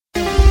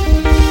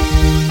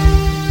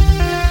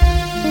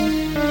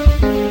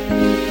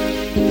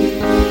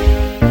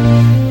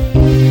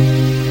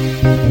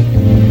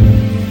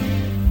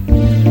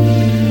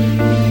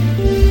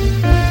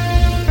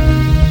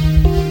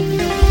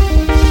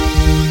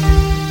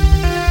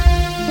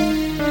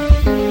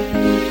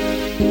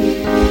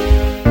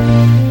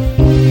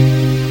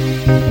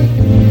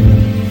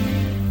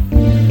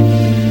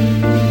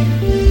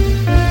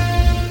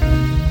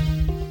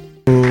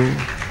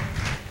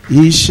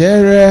iṣẹ́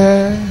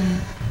rẹ̀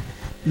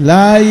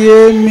láyé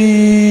mi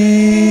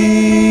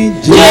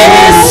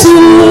Jésù,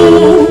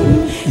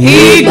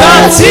 ìgbà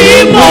tí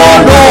mo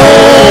rò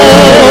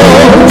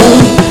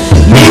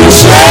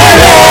níṣẹ́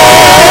rẹ̀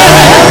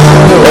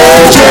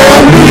ọjọ́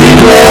mi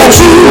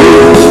lójú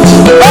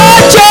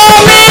bàbá.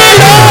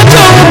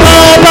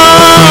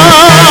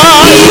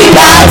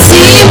 Ìgbà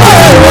tí mo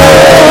rò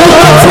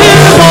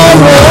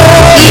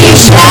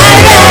iṣẹ́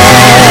rẹ̀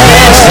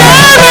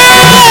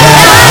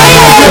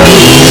láyé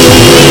mi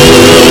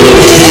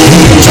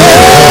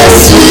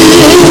Jésù,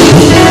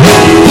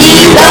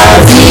 ìgbà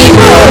tí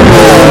mo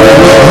rò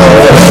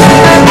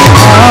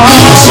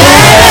iṣẹ́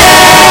rẹ̀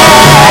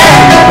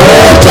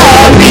ọjọ́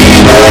mi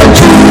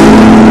lójú.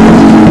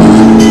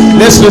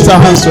 Let's lift our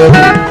hands to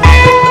heaven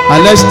and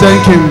let's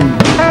thank him.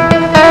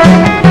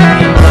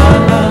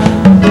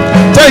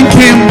 Thank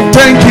him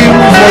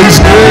for his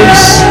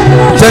grace.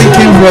 Thank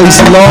him for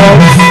his love.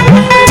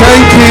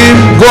 Thank him.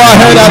 Go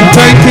ahead and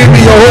thank him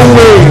in your own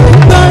way.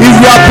 If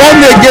you are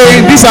born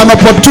again, this is an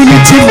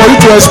opportunity for you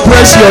to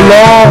express your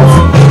love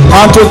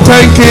and to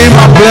thank him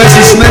and bless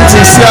his name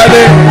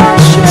sincerely.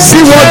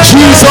 See what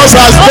Jesus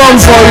has done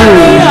for you.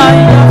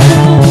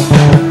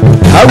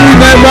 I will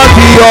never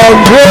be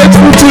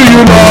ungrateful to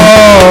you,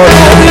 Lord.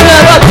 I will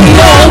never be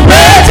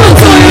ungrateful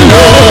to you,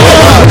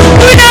 Lord.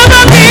 We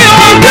never be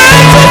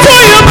ungrateful to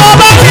you,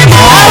 Baba.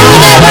 I will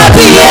never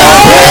be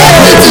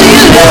ungrateful to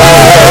you,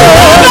 Lord. I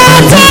will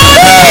never be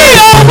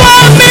ungrateful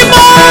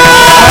to you,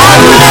 Lord.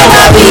 I will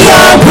never be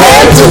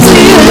ungrateful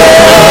to you, Lord.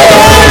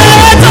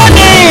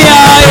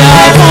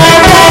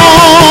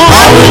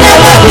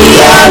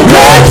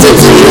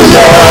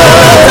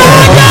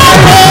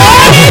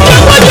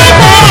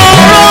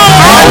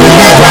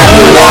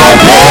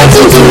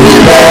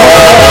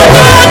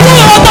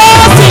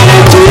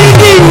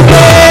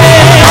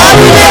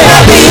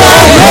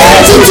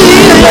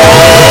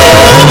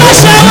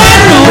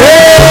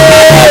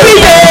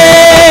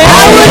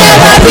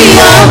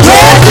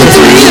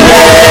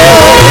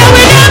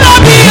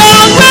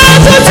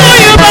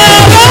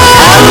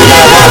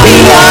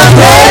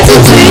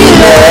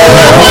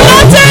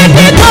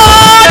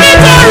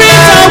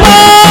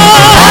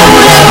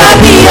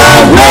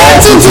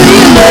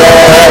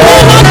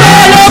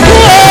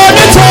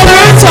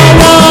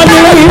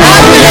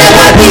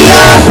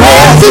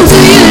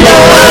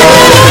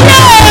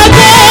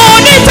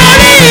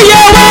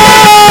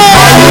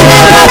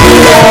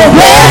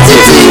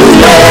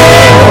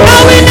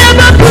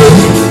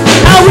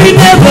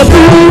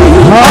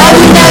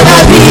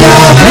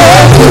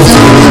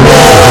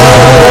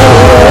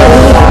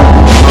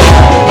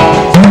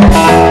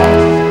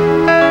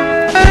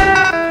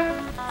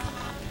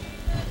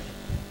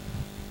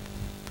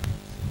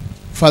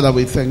 Father,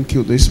 we thank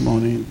you this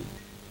morning.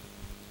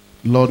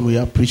 Lord, we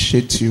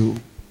appreciate you.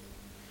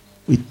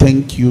 We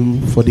thank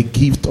you for the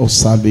gift of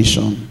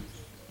salvation.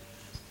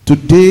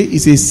 Today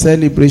is a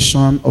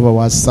celebration of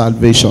our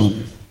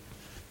salvation.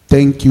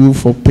 Thank you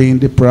for paying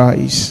the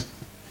price.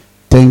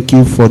 Thank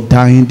you for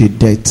dying the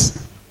debt.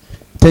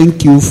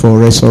 Thank you for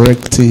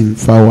resurrecting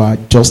for our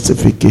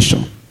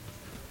justification.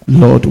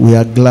 Lord, we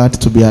are glad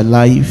to be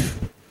alive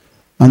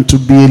and to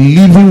be a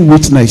living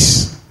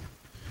witness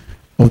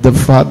of the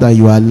fact that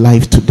you are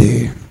alive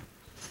today.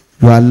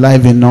 You are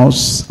alive in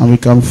us, and we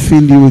can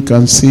feel you, we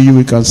can see you,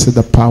 we can see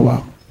the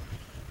power.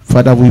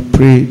 Father, we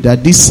pray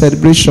that this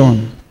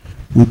celebration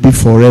will be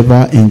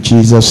forever in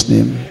Jesus'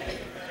 name.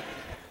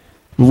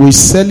 We will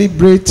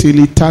celebrate till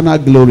eternal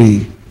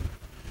glory,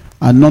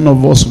 and none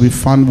of us will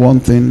find one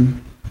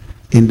thing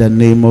in the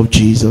name of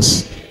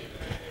Jesus.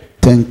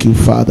 Thank you,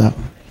 Father.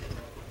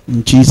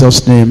 In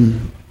Jesus'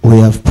 name we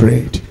have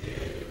prayed.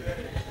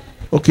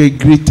 Okay,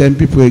 greet 10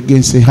 people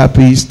again. Say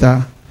Happy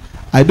Easter.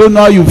 I don't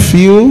know how you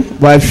feel,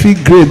 but I feel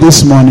great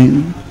this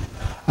morning.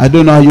 I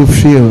don't know how you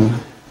feel.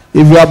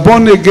 If you are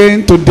born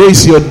again, today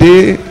is your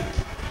day.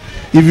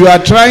 If you are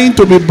trying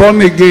to be born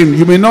again,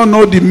 you may not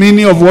know the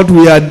meaning of what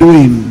we are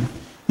doing.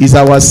 It's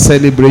our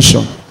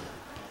celebration.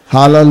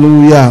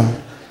 Hallelujah.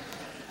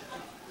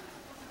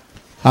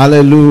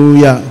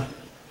 Hallelujah.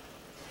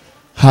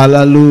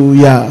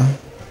 Hallelujah.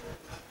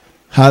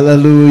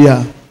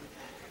 Hallelujah.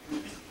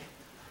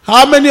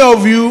 How many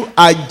of you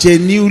are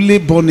genuinely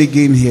born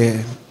again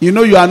here? You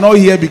know you are not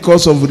here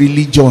because of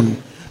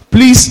religion.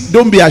 Please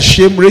don't be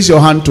ashamed. Raise your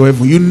hand to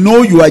heaven. You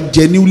know you are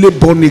genuinely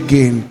born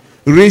again.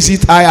 Raise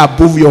it high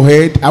above your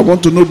head. I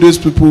want to know those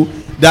people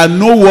that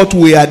know what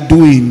we are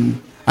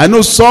doing. I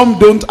know some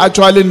don't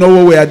actually know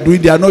what we are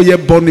doing. They are not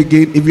yet born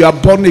again. If you are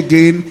born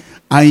again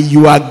and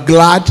you are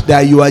glad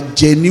that you are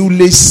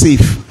genuinely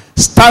safe,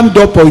 stand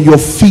up on your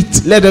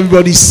feet. Let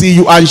everybody see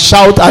you and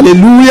shout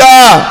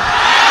hallelujah.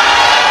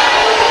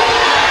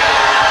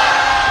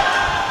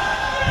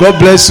 God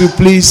bless you.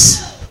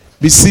 Please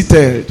be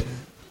seated.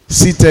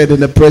 Seated in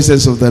the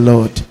presence of the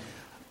Lord.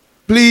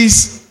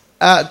 Please,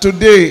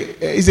 today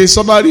is a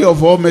summary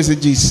of all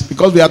messages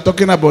because we are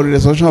talking about the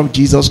resurrection of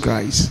Jesus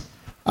Christ.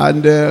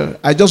 And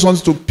I just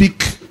want to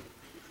pick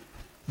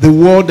the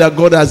word that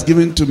God has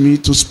given to me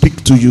to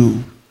speak to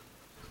you.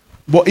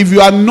 But if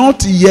you are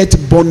not yet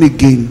born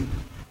again,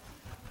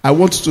 I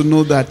want to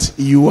know that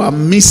you are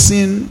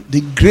missing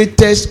the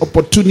greatest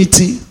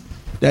opportunity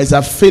that is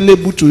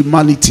available to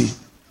humanity.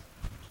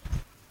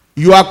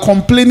 You are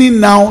complaining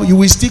now, you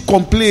will still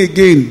complain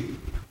again.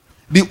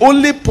 The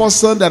only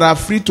person that are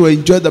free to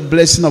enjoy the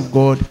blessing of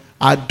God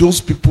are those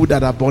people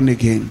that are born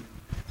again.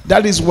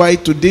 That is why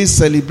today's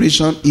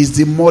celebration is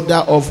the mother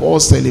of all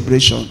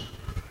celebration.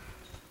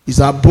 It's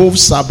above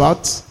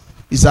Sabbath.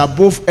 It's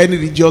above any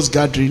religious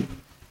gathering.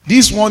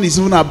 This one is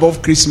even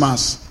above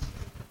Christmas.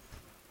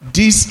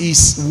 This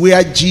is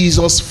where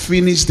Jesus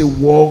finished the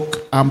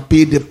work and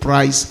paid the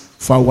price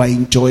for our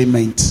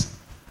enjoyment.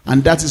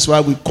 And that is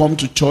why we come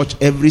to church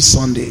every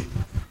Sunday.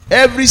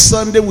 Every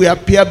Sunday we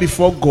appear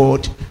before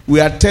God. We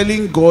are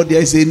telling God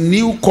there is a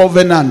new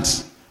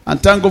covenant.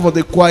 And thank God for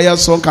the choir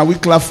song. Can we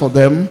clap for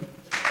them?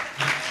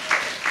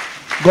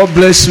 God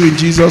bless you in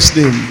Jesus'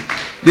 name.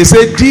 They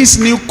say this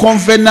new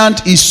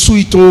covenant is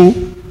sweet. Oh,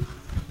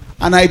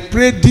 and I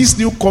pray this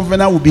new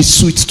covenant will be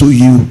sweet to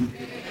you.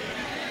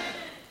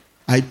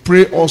 I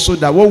pray also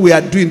that what we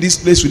are doing in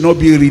this place will not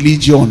be a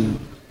religion.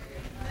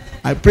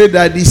 I pray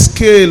that the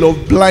scale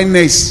of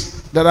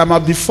blindness that I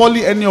might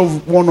befalling any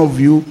of one of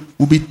you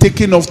will be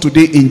taken off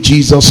today in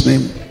Jesus'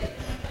 name.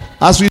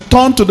 As we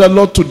turn to the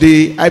Lord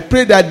today, I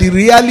pray that the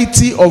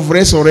reality of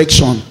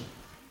resurrection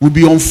will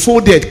be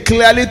unfolded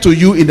clearly to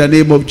you in the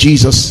name of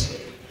Jesus.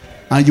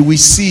 And you will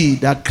see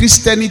that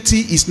Christianity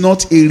is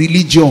not a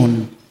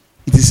religion.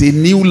 It is a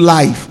new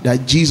life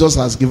that Jesus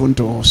has given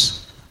to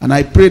us. And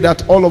I pray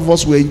that all of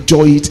us will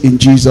enjoy it in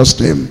Jesus'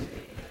 name.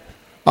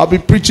 I'll be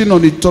preaching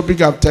on the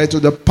topic I've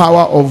titled The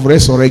Power of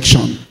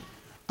Resurrection.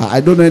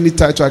 I don't know any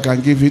title I can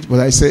give it, but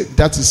I say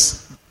that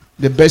is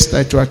the best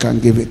title I can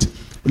give it.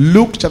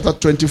 Luke chapter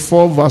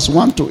 24 verse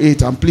 1 to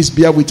 8. And please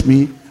bear with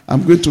me.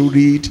 I'm going to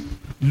read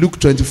Luke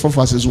 24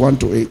 verses 1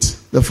 to 8.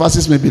 The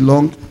verses may be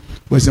long,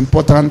 but it's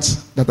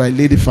important that I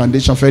lay the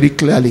foundation very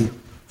clearly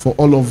for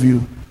all of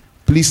you.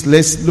 Please,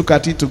 let's look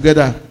at it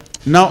together.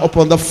 Now,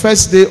 upon the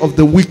first day of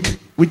the week,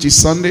 which is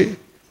Sunday,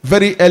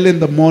 very early in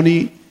the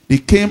morning, they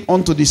came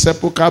unto the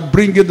sepulchre,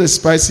 bringing the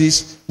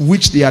spices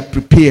which they had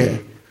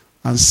prepared,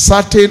 and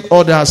certain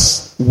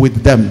others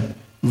with them.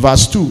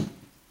 Verse 2.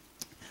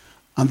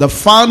 And they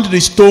found the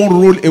stone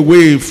rolled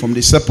away from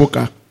the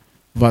sepulchre.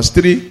 Verse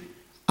 3.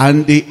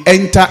 And they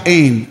entered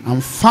in,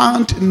 and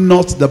found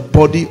not the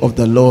body of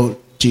the Lord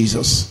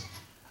Jesus.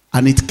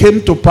 And it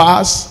came to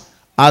pass,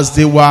 as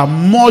they were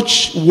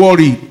much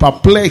worried,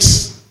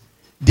 perplexed,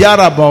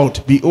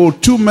 thereabout,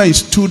 behold, two men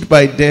stood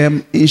by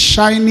them in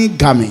shining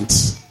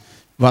garments.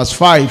 Verse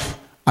 5.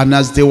 And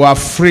as they were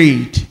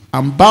afraid,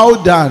 and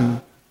bowed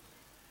down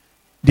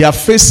their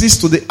faces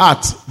to the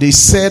earth, they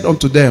said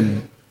unto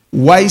them,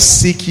 Why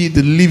seek ye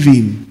the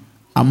living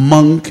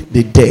among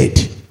the dead?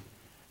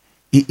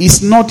 He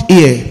is not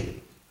here,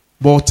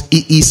 but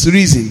he is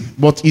risen.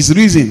 But is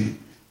risen.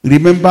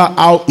 Remember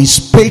how he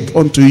spake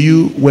unto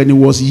you when he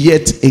was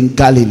yet in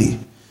Galilee.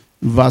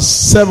 Verse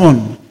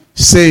 7,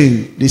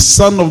 saying, The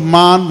Son of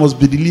Man must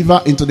be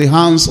delivered into the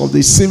hands of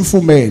the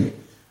sinful men,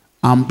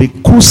 and be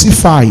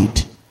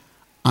crucified,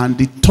 and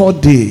the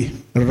third day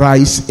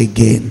rise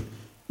again.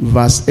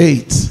 Verse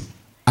 8,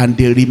 and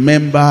they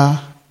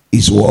remember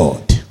his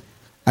word.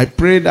 I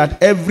pray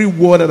that every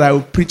word that I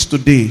will preach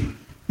today,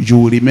 you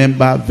will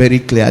remember very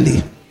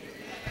clearly.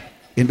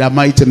 In the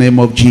mighty name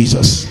of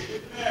Jesus.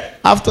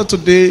 After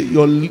today,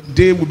 your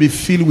day will be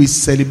filled with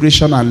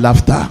celebration and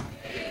laughter.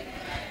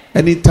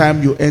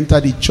 Anytime you enter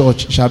the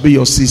church, shall be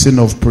your season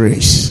of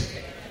praise.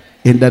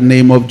 In the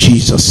name of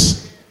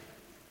Jesus.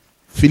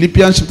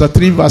 Philippians chapter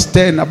 3 verse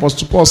 10,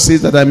 Apostle Paul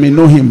says that I may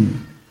know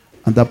him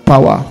and the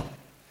power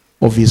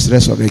of his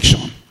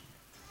resurrection.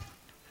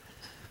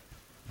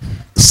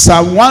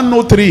 Psalm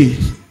 103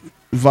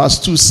 verse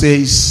 2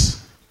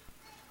 says,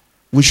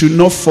 we should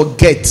not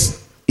forget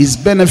his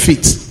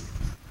benefit.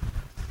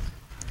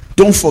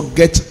 Don't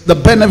forget the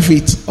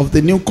benefit of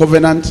the new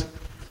covenant.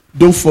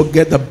 Don't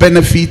forget the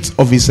benefit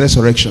of his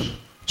resurrection.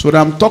 So when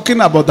I'm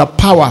talking about the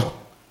power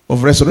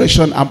of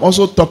resurrection, I'm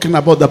also talking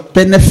about the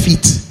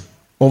benefit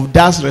of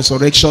that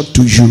resurrection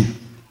to you.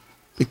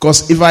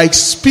 Because if I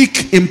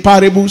speak in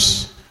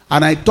parables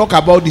and I talk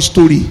about the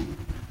story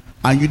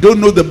and you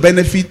don't know the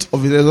benefit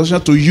of his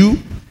resurrection to you,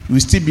 you will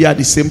still be at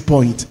the same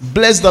point.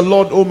 Bless the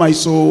Lord, O my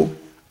soul,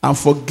 and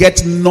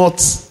forget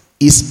not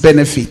his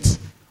benefit.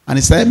 And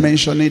he started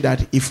mentioning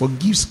that he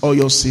forgives all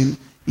your sin.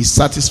 He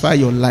satisfies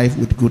your life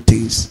with good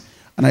things.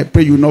 And I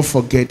pray you not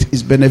forget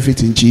his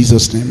benefit in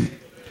Jesus' name.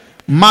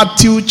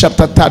 Matthew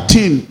chapter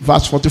 13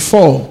 verse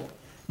 44.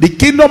 The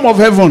kingdom of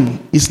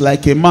heaven is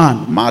like a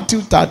man.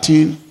 Matthew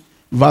 13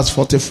 verse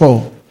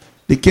 44.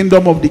 The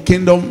kingdom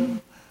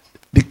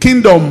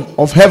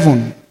of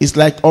heaven is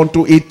like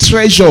unto a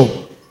treasure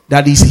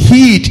that is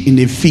hid in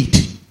a field,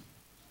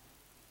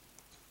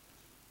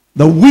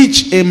 the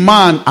which a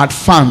man had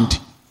found.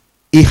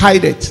 He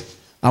hideth,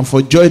 and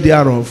for joy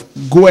thereof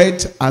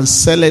goeth and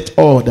selleth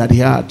all that he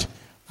had,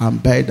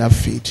 and buy that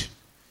field.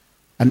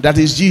 And that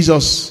is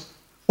Jesus.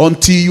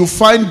 Until you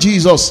find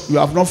Jesus, you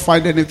have not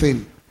found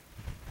anything.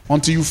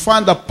 Until you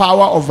find the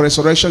power of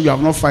resurrection, you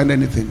have not found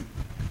anything.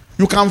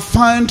 You can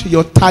find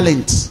your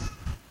talent.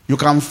 You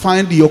can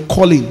find your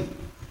calling.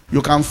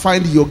 You can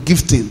find your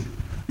gifting.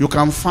 You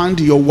can find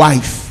your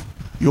wife.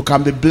 You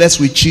can be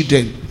blessed with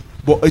children.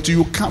 But until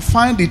you can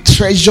find the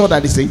treasure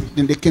that is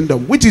in the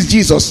kingdom, which is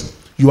Jesus,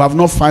 you have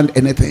not found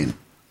anything.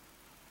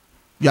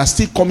 You are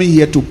still coming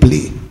here to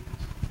play.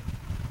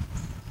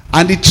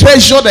 And the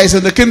treasure that is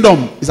in the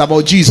kingdom is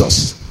about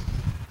Jesus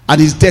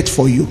and his death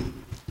for you.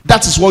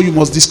 That is what you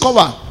must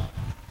discover.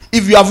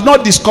 If you have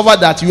not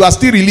discovered that, you are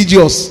still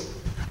religious.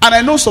 And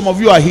I know some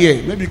of you are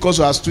here, maybe because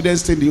you are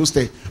students in the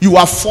hostel. You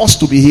are forced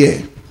to be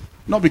here.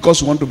 Not because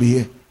you want to be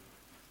here.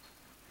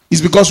 It's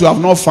because you have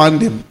not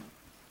found him.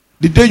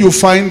 The day you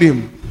find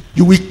him,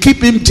 you will keep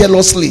him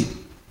jealously.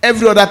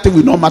 Every other thing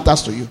will not matter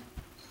to you.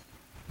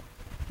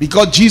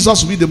 Because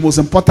Jesus will be the most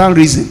important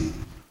reason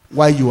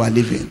why you are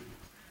living.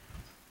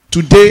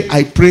 Today,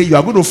 I pray you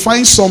are going to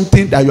find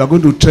something that you are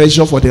going to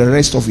treasure for the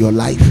rest of your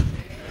life.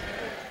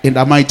 In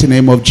the mighty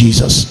name of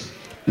Jesus.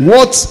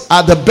 What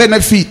are the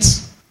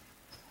benefits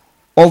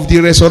of the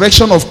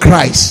resurrection of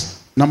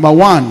Christ? Number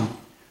one,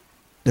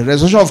 the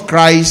resurrection of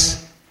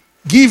Christ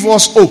gives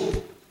us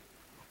hope.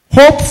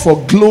 Hope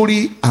for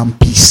glory and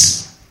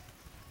peace.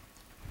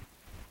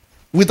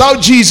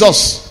 Without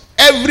Jesus,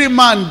 every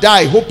man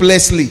die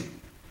hopelessly.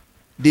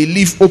 They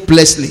live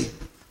hopelessly.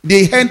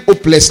 They end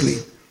hopelessly.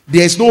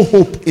 There is no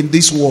hope in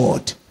this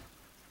world.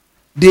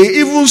 They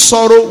even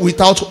sorrow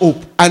without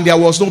hope, and there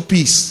was no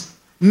peace.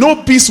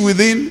 No peace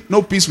within,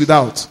 no peace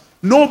without.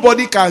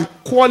 Nobody can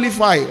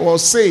qualify or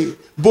say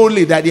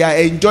boldly that they are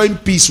enjoying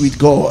peace with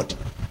God.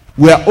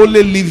 We are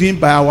only living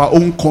by our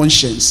own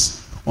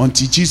conscience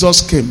until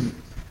Jesus came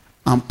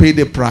and paid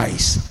the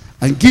price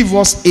and give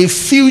us a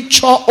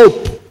future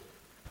hope.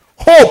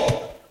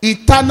 Hope,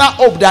 eternal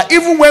hope, that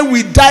even when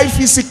we die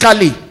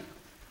physically,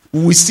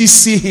 we will still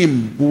see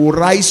him. We will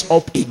rise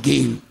up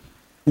again.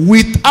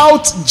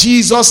 Without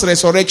Jesus'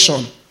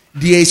 resurrection,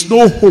 there is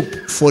no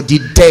hope for the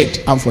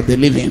dead and for the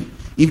living.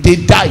 If they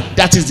die,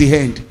 that is the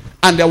end.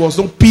 And there was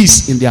no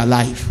peace in their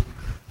life.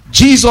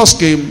 Jesus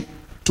came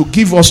to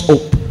give us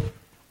hope.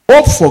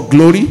 Hope for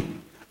glory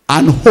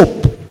and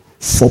hope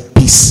for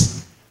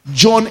peace.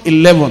 John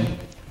 11,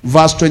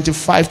 verse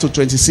 25 to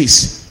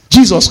 26.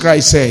 Jesus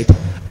Christ said,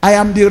 I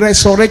am the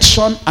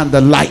resurrection and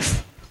the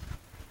life.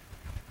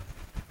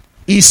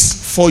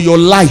 Is for your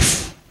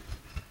life.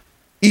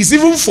 Is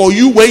even for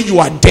you when you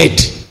are dead.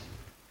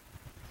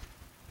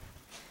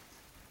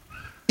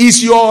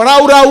 Is your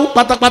rau rau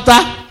pata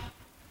pata.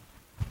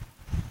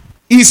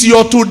 Is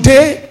your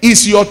today,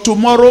 is your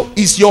tomorrow,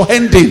 is your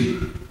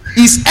ending.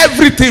 Is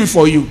everything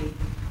for you.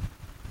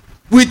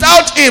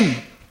 Without him,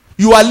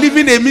 you are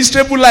living a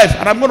miserable life.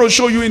 And I'm going to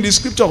show you in the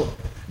scripture.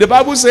 The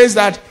Bible says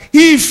that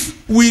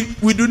if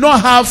we do not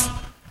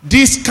have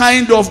this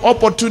kind of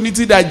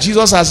opportunity that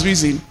Jesus has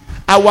risen,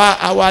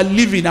 our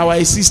living, our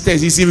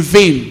existence is in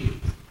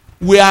vain.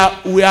 We are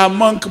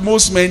among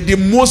most men the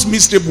most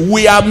miserable.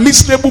 We are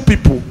miserable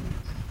people.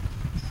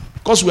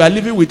 Because we are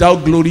living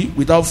without glory,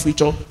 without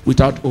future,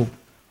 without hope.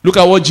 Look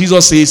at what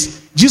Jesus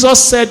says.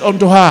 Jesus said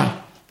unto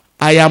her,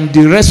 I am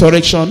the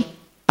resurrection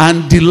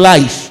and the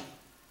life.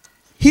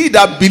 He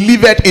that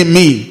believeth in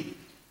me,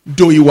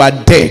 though you are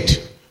dead,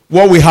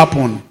 what will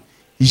happen?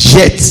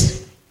 Yet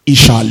he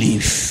shall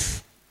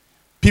live.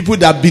 People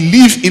that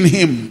believe in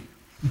him,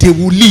 they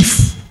will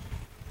live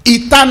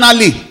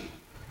eternally.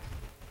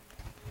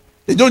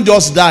 They don't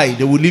just die,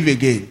 they will live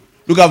again.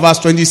 Look at verse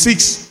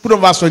 26. Put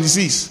on verse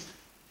 26.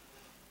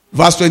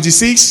 Verse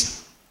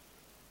 26.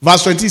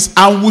 Verse 26.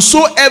 And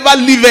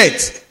whosoever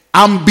liveth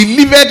and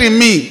believeth in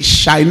me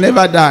shall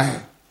never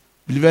die.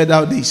 Believeth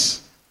thou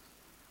this?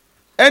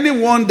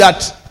 Anyone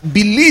that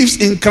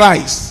believes in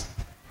Christ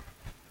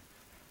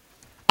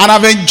and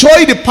have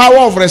enjoyed the power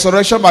of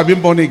resurrection by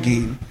being born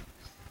again,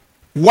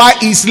 while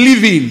he's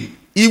living,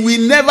 he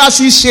will never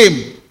see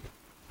shame.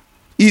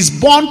 He's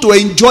born to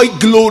enjoy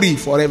glory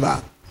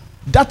forever.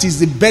 That is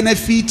the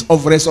benefit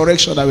of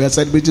resurrection that we are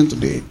celebrating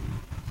today.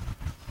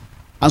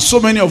 And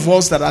so many of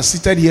us that are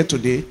seated here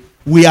today,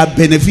 we are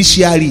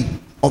beneficiary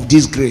of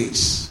this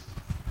grace.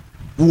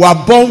 We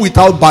were born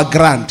without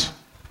background,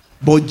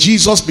 but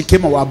Jesus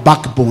became our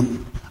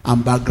backbone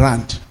and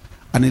background,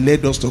 and he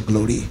led us to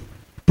glory.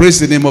 Praise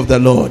the name of the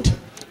Lord.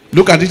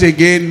 Look at it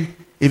again.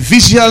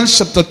 Ephesians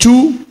chapter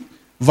 2,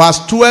 verse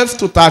 12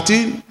 to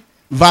 13,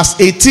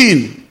 verse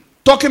 18.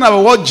 Talking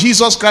about what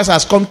Jesus Christ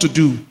has come to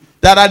do.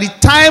 That at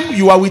the time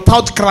you are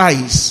without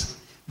Christ,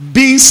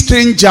 being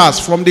strangers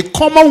from the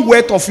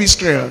commonwealth of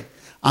Israel,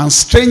 and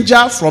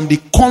stranger from the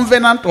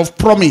covenant of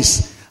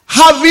promise,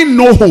 having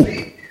no hope,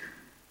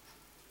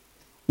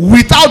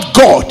 without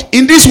God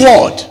in this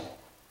world.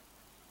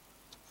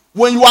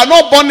 When you are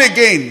not born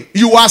again,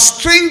 you are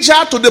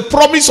stranger to the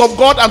promise of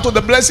God and to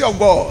the blessing of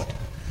God.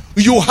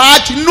 You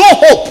had no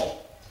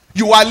hope.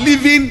 You are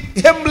living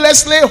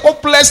aimlessly,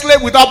 hopelessly,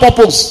 without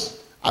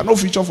purpose, and no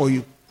future for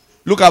you.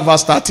 Look at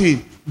verse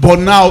 13. But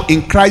now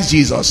in Christ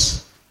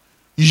Jesus,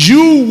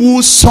 you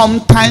who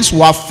sometimes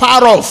were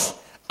far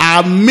off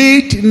are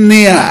made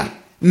near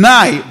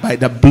Now, by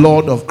the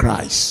blood of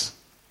Christ,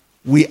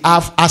 we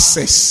have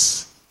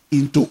access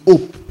into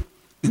hope.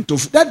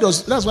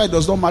 That's why it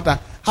does not matter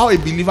how a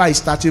believer is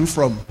starting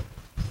from.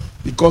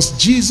 Because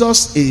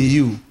Jesus in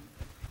you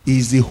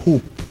is the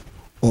hope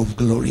of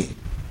glory.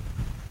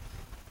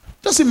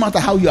 Doesn't matter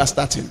how you are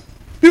starting.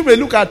 People may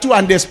look at you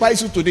and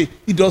despise you today.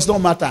 It does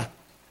not matter.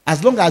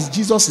 As long as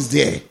Jesus is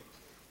there,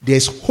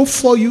 there's hope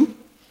for you,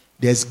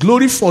 there's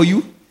glory for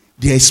you,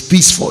 there's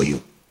peace for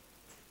you.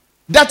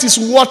 That is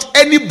what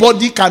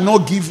anybody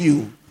cannot give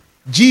you.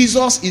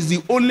 Jesus is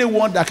the only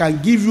one that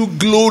can give you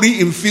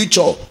glory in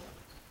future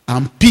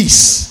and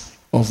peace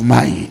of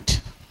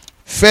mind.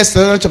 1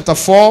 Thessalonians chapter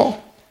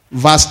 4,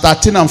 verse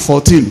 13 and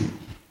 14.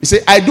 He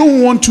said, I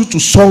don't want you to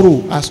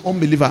sorrow as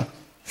unbeliever. 1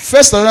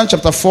 Thessalonians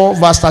chapter 4,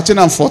 verse 13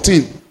 and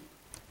 14.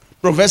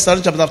 1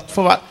 Thessalonians chapter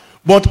 4,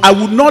 but I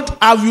would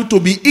not have you to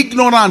be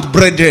ignorant,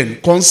 brethren,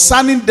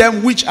 concerning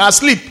them which are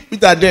asleep,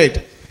 which are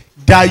dead,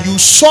 that you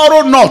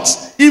sorrow not,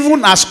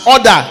 even as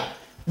other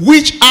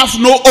which have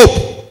no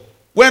hope.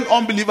 When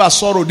unbelievers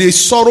sorrow, they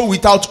sorrow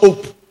without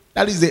hope.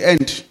 That is the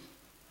end.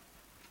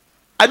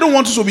 I don't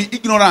want you to be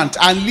ignorant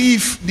and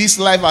live this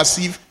life as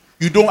if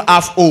you don't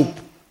have hope.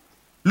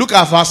 Look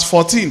at verse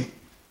 14.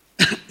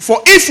 For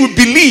if we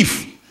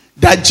believe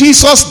that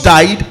Jesus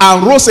died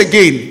and rose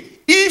again,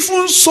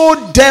 even so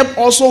them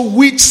also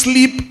which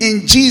sleep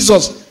in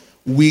Jesus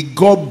will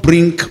God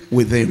bring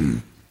with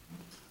him.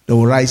 They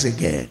will rise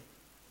again.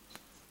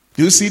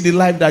 Do you see the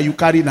life that you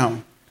carry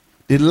now?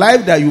 The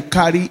life that you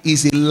carry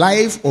is a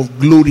life of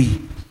glory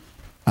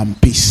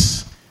and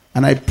peace.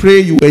 And I pray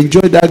you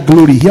enjoy that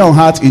glory here on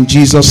earth in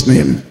Jesus'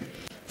 name.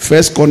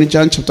 1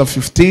 Corinthians chapter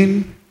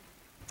 15,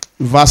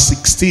 verse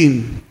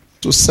 16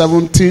 to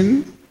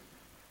 17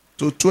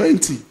 to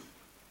 20.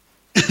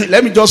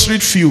 Let me just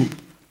read few.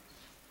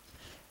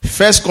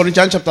 1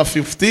 Corinthians chapter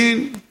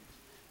 15,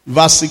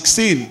 verse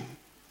 16.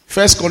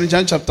 1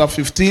 Corinthians chapter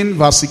 15,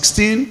 verse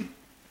 16.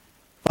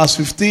 Verse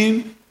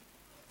 15.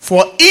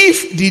 For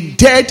if the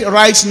dead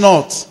rise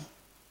not,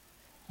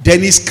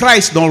 then is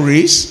Christ not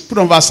raised? Put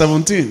on verse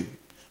 17.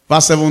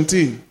 Verse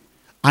 17.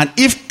 And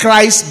if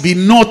Christ be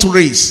not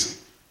raised,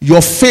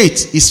 your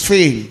faith is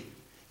vain.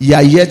 Ye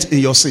are yet in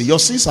your sin. Your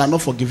sins are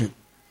not forgiven.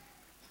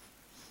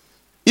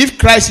 If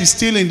Christ is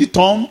still in the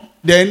tomb,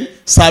 then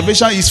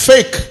salvation is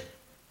fake.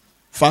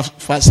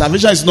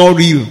 Salvation is not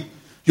real.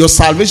 Your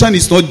salvation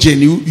is not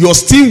genuine. Your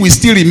sin will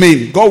still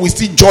remain. God will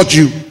still judge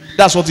you.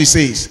 That's what he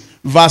says.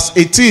 Verse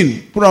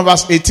 18. Put on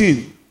verse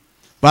 18.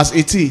 Verse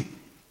 18.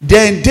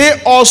 Then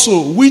they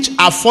also which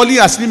are fallen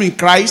asleep in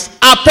Christ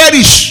are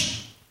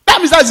perished. That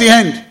means that's the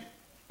end.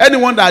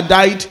 Anyone that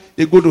died,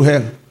 they go to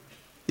hell.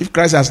 If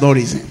Christ has not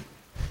risen.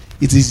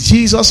 It is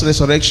Jesus'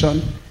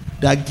 resurrection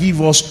that gives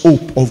us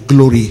hope of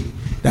glory.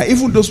 That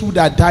even those who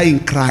that die in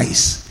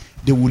Christ,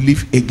 they will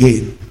live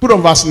again. Put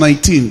on verse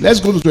 19. Let's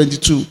go to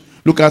 22.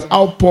 Look at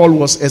how Paul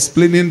was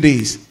explaining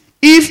this.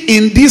 If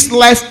in this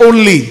life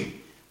only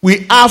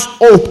we have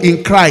hope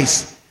in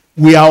Christ,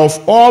 we are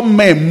of all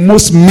men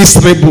most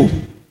miserable.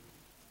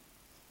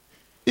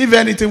 If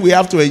anything we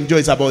have to enjoy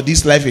is about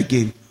this life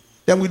again,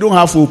 then we don't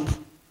have hope.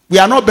 We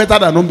are not better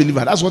than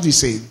unbelievers. That's what he's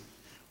saying.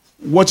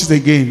 Watch it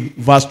again.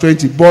 Verse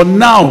 20. But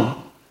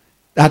now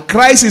that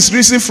Christ is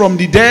risen from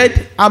the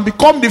dead and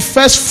become the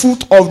first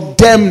fruit of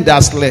them that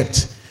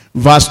slept.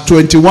 Verse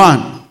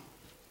 21.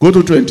 Go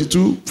to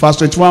 22. Verse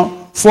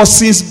 21. For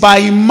since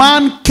by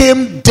man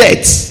came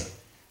death,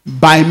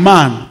 by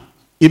man,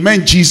 it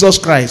meant Jesus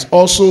Christ,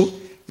 also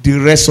the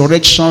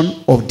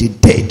resurrection of the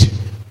dead.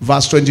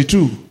 Verse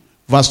 22.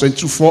 Verse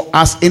 22. For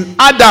as in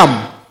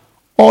Adam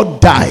all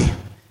die,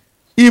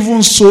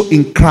 even so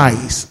in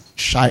Christ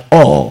shall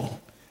all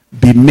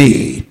be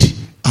made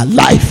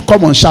alive.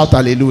 Come on, shout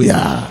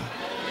hallelujah.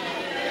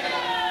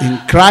 In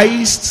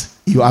Christ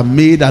you are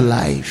made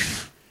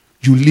alive.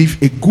 You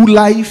live a good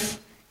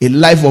life, a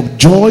life of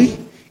joy,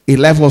 a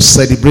life of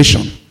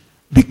celebration.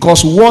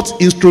 Because what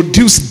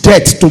introduced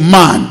death to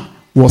man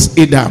was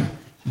Adam.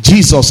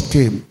 Jesus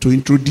came to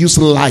introduce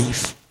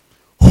life,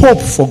 hope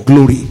for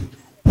glory,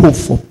 hope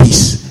for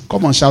peace.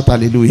 Come on, shout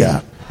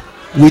hallelujah.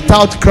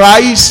 Without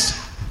Christ,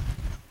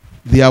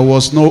 there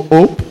was no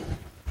hope.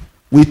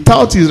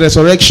 Without his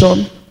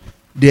resurrection,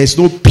 there is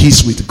no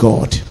peace with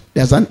God.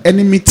 There's an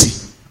enmity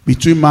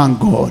between man and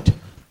God.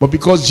 But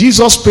because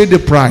Jesus paid the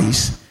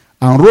price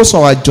and rose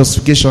our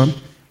justification,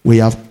 we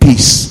have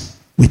peace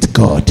with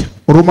God.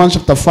 Romans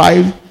chapter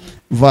 5,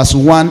 verse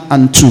 1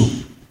 and 2.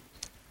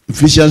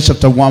 Ephesians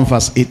chapter 1,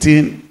 verse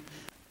 18.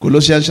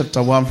 Colossians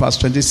chapter 1, verse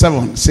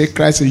 27. Say,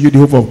 Christ in you, the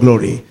hope of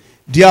glory.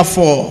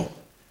 Therefore,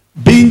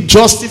 being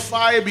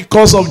justified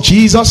because of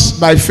Jesus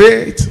by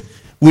faith,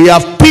 we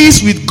have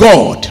peace with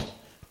God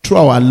through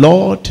our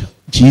Lord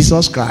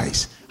Jesus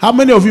Christ. How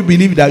many of you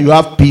believe that you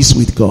have peace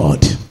with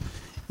God?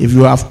 If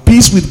you have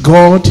peace with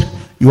God,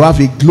 you have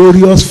a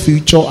glorious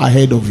future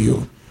ahead of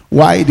you.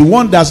 Why? The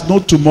one that's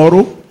not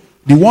tomorrow,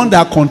 the one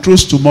that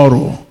controls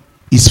tomorrow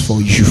is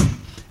for you.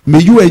 May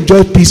you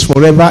enjoy peace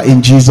forever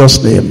in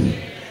Jesus' name.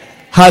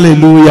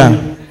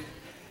 Hallelujah.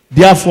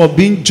 Therefore,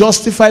 being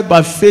justified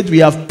by faith, we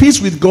have peace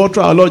with God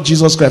through our Lord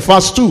Jesus Christ.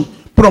 Verse 2.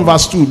 Put on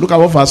verse 2. Look at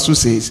what verse 2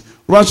 says.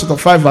 Romans chapter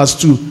 5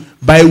 verse 2.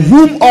 By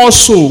whom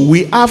also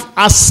we have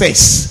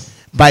access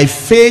by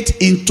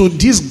faith into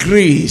this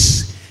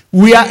grace,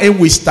 wherein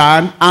we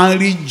stand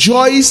and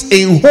rejoice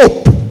in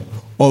hope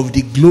of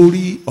the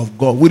glory of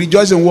God. We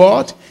rejoice in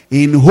what?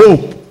 In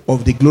hope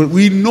of the glory.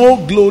 We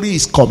know glory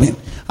is coming,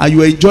 and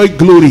you enjoy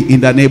glory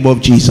in the name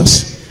of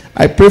Jesus.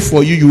 I pray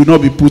for you, you will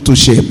not be put to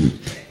shame.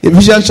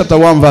 Ephesians chapter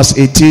 1 verse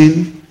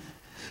 18.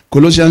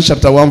 Colossians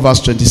chapter 1 verse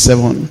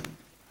 27.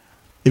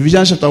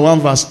 Ephesians chapter 1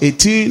 verse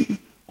 18.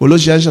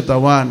 Colossians chapter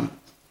 1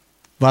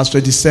 verse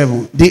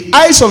 27. The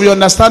eyes of your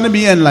understanding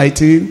be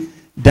enlightened,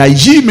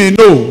 that ye may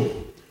know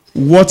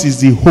what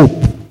is the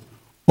hope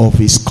of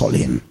his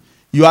calling.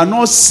 You are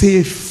not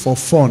saved for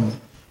fun.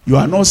 You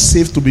are not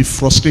saved to be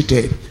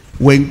frustrated.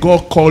 When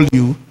God called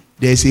you,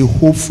 there is a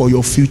hope for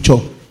your future.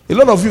 A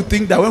lot of you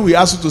think that when we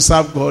ask you to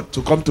serve God,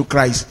 to come to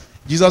Christ,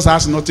 Jesus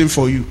has nothing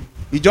for you.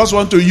 He just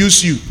wants to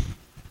use you.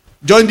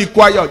 Join the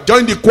choir.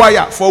 Join the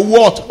choir. For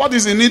what? What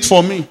is in it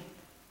for me?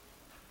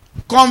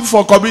 Come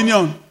for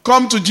communion.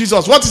 Come to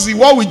Jesus. What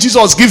will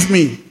Jesus give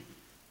me?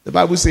 The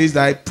Bible says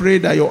that I pray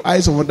that your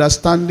eyes of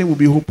understanding will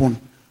be open,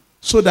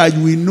 so that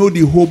you will know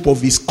the hope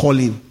of his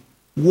calling.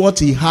 What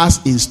he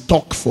has in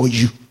stock for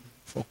you,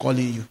 for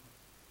calling you.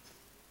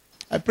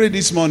 I pray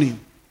this morning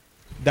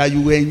that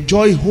you will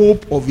enjoy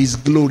hope of his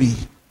glory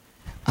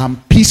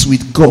and peace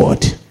with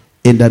God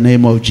in the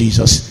name of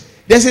Jesus.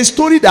 There's a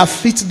story that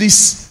fits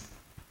this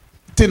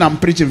thing I'm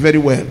preaching very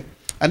well.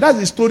 And that's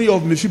the story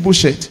of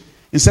Mephibosheth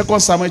in 2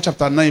 Samuel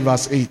chapter 9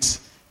 verse 8.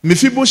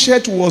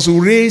 Mephibosheth was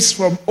raised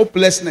from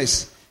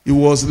hopelessness. He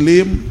was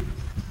lame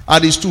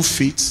at his 2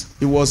 feet.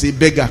 He was a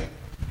beggar.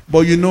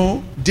 But you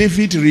know,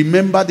 David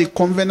remembered the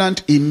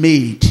covenant he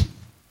made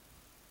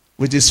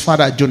with his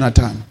father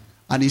Jonathan.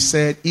 And he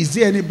said, is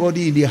there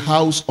anybody in the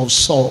house of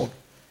Saul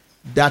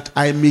that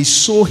I may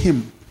show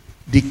him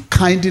the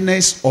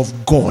kindness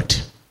of God?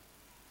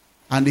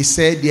 And he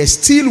said, there's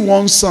still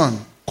one son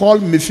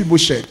called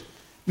Mephibosheth.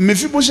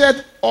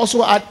 Mephibosheth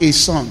also had a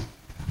son,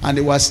 and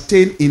he was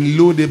staying in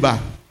Lodebar,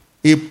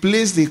 a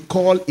place they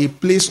call a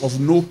place of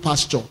no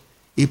pasture,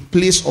 a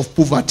place of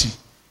poverty.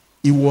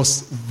 He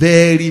was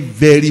very,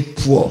 very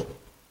poor,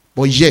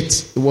 but yet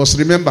he was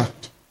remembered.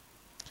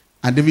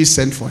 And David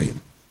sent for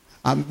him.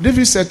 And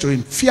David said to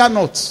him, fear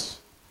not,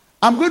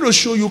 I'm going to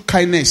show you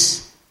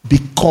kindness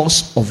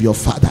because of your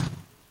father.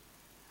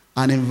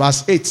 And in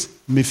verse 8,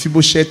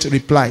 Mephibosheth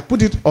replied.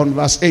 Put it on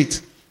verse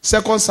 8.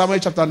 2 Samuel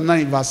chapter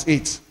 9 verse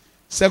 8.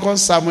 2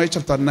 Samuel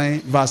chapter 9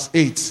 verse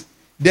 8.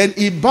 Then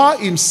he bowed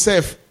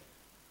himself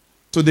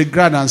to the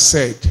ground and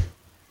said,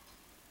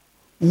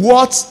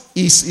 what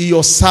is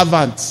your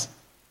servant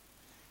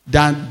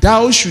that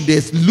thou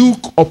shouldest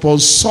look upon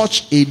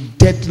such a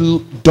dead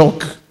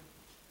dog?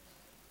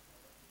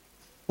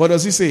 What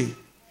does he say?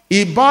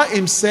 He bowed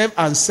himself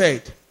and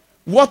said,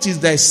 what is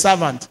thy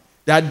servant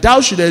that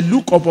thou shouldest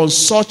look upon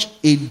such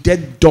a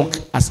dead dog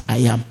as I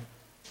am?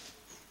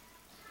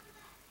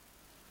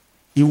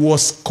 He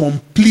was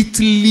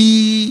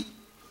completely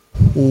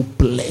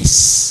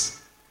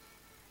hopeless.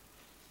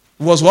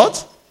 He was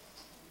what?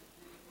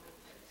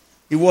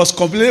 He was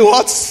completely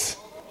what?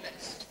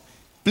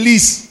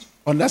 Please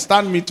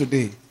understand me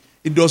today.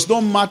 It does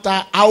not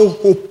matter how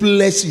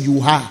hopeless you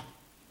are.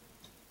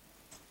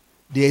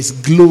 There is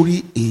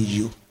glory in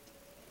you.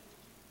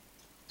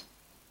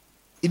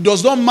 It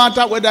does not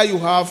matter whether you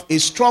have a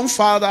strong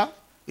father,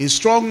 a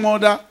strong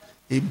mother,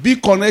 a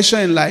big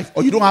connection in life,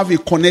 or you don't have a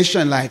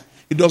connection in life.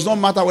 It does not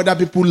matter whether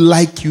people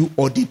like you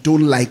or they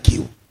don't like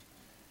you.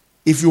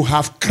 If you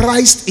have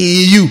Christ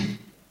in you,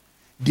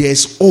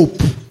 there's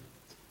hope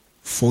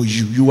for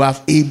you. You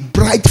have a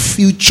bright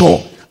future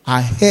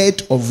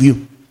ahead of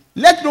you.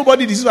 Let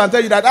nobody deceive and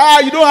tell you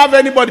that, you don't have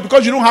anybody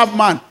because you don't have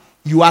man.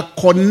 You are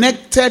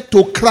connected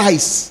to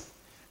Christ.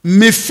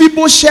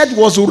 Mephibosheth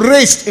was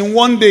raised in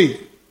one day.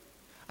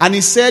 And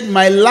he said,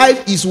 my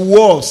life is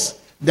worse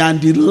than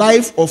the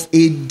life of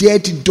a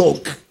dead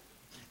dog.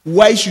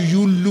 Why should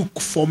you look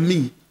for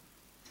me?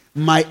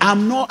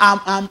 I'm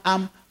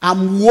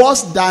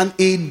worse than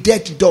a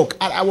dead dog.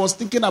 I was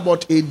thinking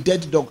about a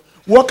dead dog.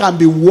 What can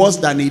be worse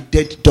than a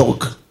dead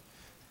dog?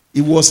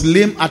 He was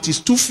lame at his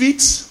 2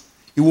 feet.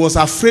 He was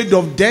afraid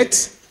of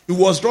death. He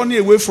was running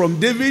away from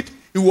David.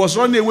 He was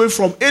running away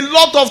from a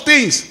lot of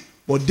things.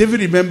 But David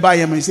remembered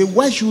him and he said,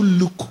 why should you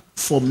look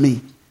for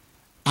me?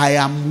 I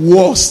am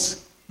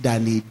worse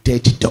than a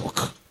dead dog.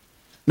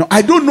 Now,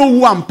 I don't know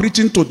who I'm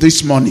preaching to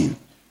this morning.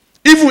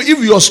 Even if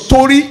your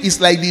story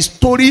is like the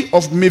story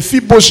of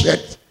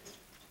Mephibosheth,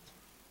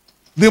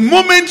 the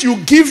moment you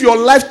give your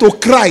life to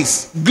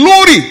Christ,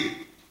 glory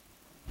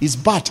is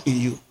birthed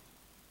in you.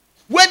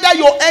 Whether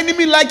your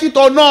enemy like it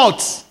or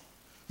not,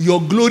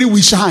 your glory will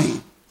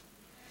shine.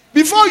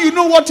 Before you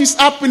know what is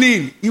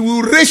happening, he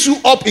will raise you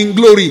up in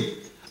glory.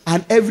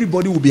 And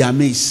everybody will be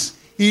amazed.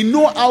 He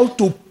knows how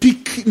to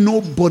pick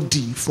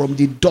nobody from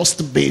the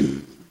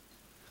dustbin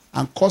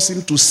and cause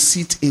him to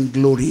sit in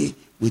glory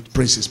with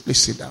princes. Please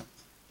sit down.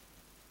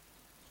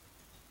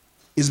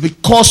 It's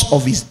because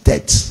of his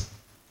death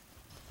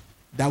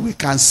that we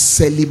can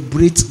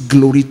celebrate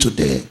glory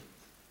today.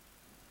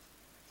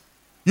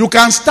 You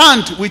can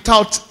stand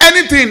without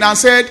anything and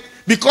say,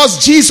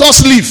 because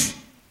Jesus lives,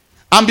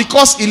 and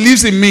because he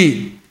lives in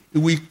me, he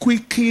will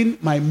quicken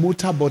my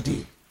mortal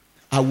body.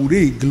 I will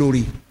reign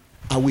glory.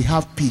 I will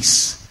have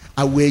peace.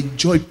 I will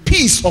enjoy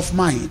peace of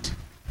mind.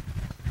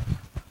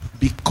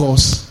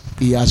 Because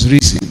he has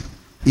risen.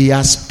 He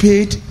has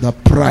paid the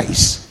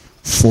price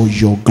for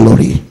your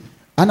glory.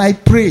 And I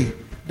pray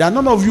that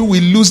none of you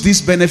will lose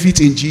this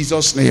benefit in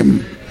Jesus'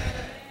 name.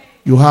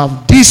 You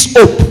have this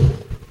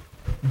hope,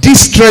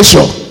 this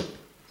treasure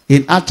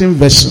in earthen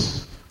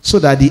vessel, so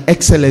that the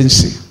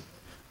excellency,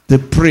 the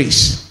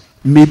praise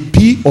may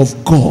be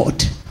of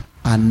God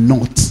and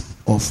not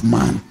of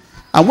man.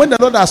 And when the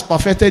Lord has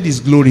perfected his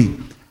glory,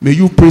 may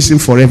you praise him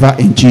forever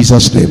in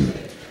Jesus' name.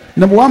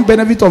 Number one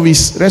benefit of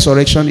his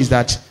resurrection is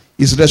that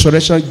his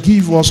resurrection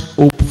gives us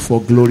hope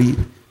for glory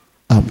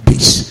and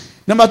peace.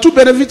 Number two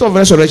benefit of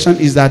resurrection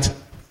is that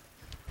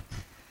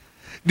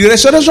the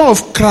resurrection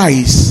of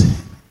Christ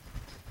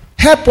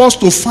helps us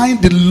to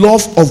find the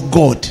love of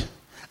God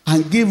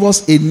and give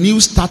us a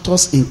new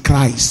status in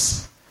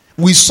Christ.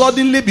 We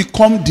suddenly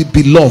become the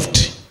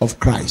beloved of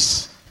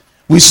Christ.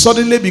 We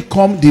suddenly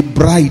become the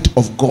bride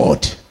of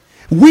God.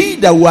 We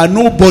that were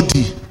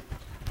nobody,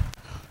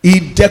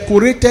 he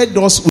decorated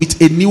us with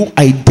a new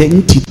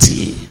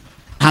identity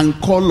and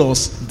called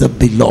us the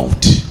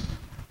beloved.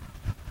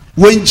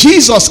 When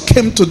Jesus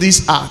came to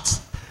this earth,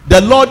 the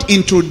Lord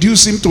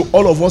introduced him to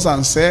all of us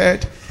and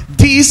said,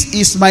 "This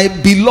is my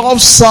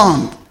beloved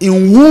son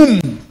in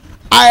whom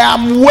I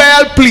am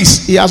well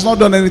pleased." He has not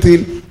done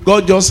anything.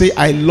 God just say,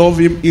 "I love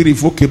him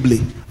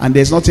irrevocably," and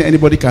there's nothing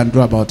anybody can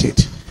do about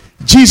it.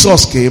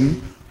 Jesus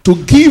came to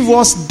give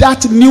us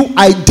that new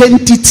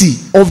identity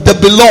of the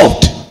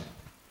beloved.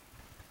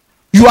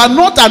 You are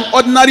not an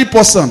ordinary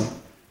person.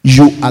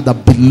 You are the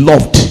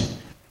beloved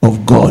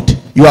of God.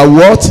 You are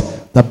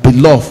what? The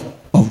beloved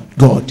of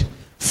God.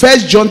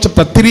 1 John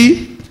chapter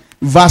 3,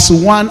 verse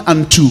 1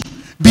 and 2.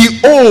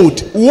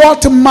 Behold,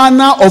 what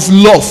manner of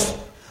love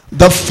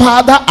the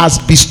Father has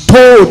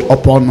bestowed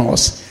upon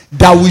us,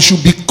 that we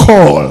should be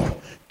called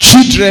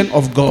children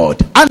of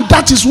God. And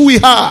that is who we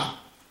are.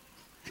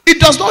 It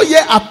does not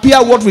yet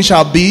appear what we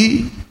shall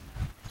be.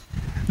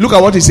 Look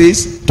at what it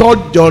says.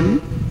 1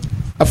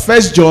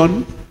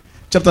 John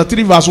chapter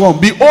 3 verse 1.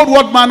 Behold,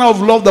 what manner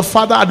of love the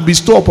Father had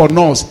bestowed upon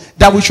us,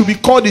 that we should be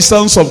called the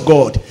sons of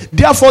God.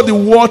 Therefore the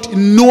world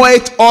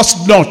knoweth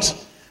us not,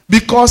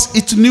 because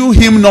it knew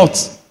him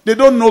not. They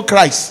don't know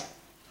Christ,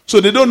 so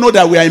they don't know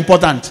that we are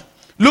important.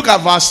 Look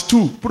at verse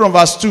 2. Put on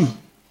verse 2.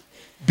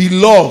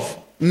 Beloved,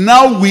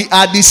 now we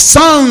are the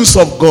sons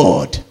of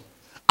God,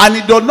 and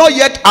it does not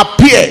yet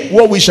appear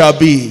what we shall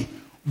be,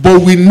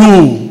 but we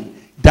know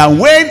that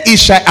when it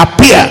shall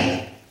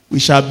appear, we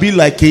shall be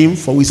like him,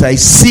 for we shall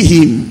see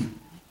him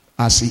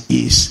as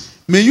he is.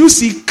 May you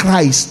see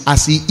Christ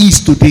as he is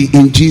today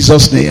in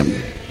Jesus'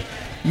 name.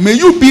 May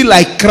you be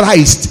like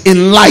Christ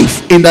in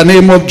life in the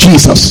name of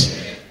Jesus.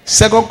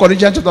 2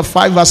 Corinthians chapter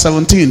 5 verse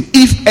 17.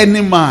 If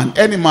any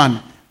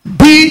man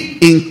be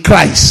in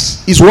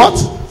Christ, is what?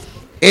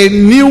 A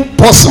new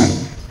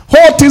person.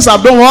 All things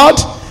have done what?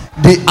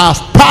 They have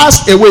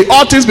passed away.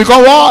 All things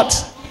become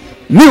what?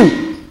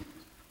 New.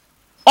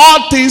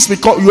 All things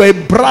become, you are a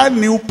brand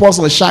new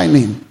person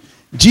shining.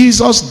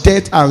 Jesus'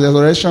 death and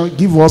resurrection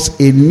give us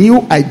a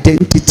new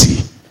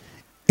identity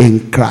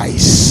in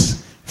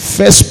Christ.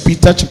 1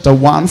 Peter chapter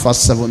 1 verse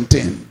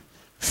 17.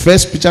 1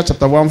 Peter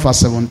chapter 1 verse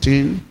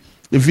 17.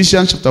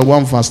 Ephesians chapter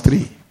 1 verse 3.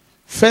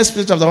 1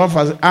 Peter chapter 1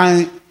 verse 3.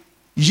 And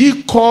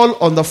ye call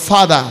on the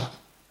Father,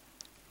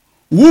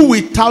 who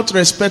without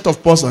respect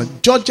of person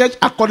judgeth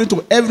according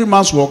to every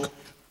man's work,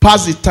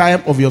 past the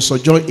time of your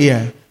sojourn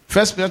here.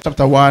 1 Peter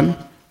chapter 1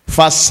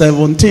 verse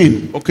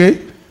 17.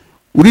 Okay?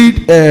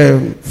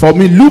 Read for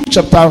me Luke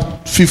chapter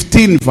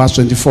 15 verse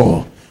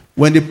 24.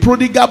 When the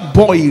prodigal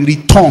boy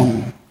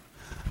returned,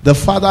 the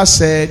father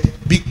said,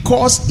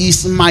 because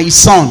he's my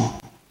son,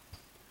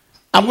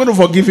 I'm going to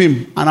forgive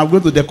him and I'm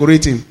going to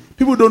decorate him.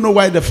 People don't know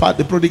why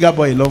the prodigal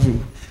boy love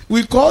him.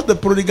 We call the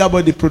prodigal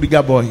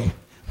boy,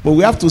 but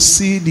we have to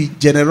see the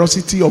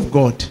generosity of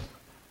God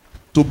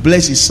to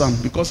bless his son,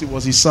 because he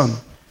was his son.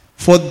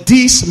 For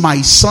this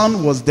my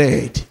son was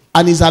dead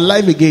and is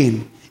alive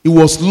again. He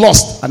was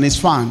lost and is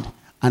found,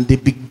 and they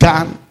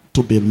began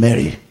to be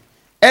merry.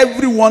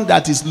 Everyone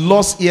that is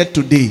lost here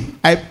today,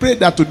 I pray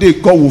that today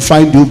God will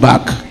find you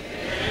back.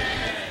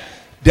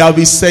 There will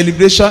be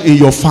celebration in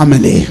your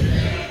family.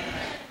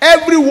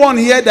 Everyone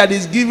here that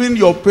is giving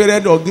your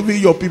parent or giving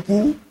your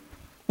people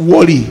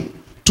worry,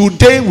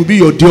 today will be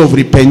your day of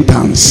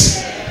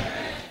repentance.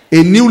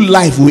 A new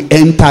life will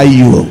enter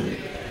you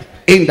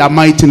in the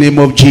mighty name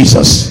of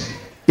Jesus.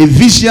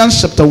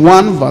 Ephesians chapter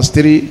 1 verse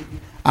 3,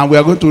 and we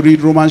are going to read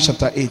Romans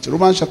chapter 8.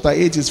 Romans chapter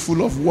 8 is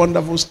full of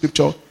wonderful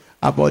scripture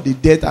about the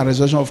death and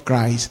resurrection of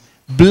Christ.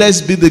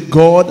 Blessed be the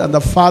God and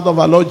the Father of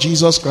our Lord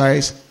Jesus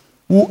Christ,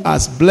 who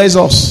has blessed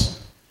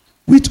us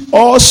with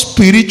all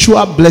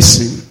spiritual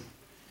blessing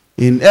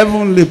in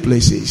heavenly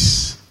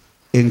places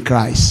in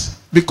Christ.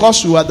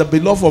 Because you are the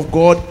beloved of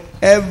God,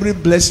 every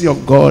blessing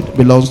of God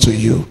belongs to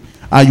you.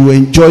 And you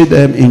enjoy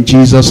them in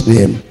Jesus'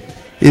 name.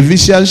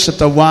 Ephesians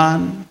chapter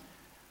 1,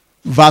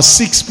 verse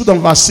 6. Put on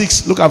verse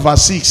 6. Look at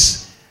verse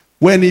 6.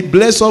 When he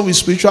blessed us with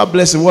spiritual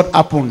blessing, what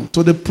happened?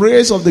 To the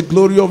praise of the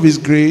glory of his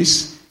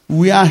grace,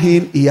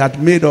 wherein he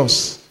had made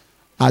us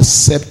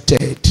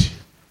accepted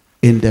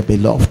in the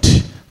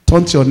beloved.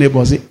 Turn to your neighbor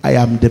and say, I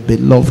am the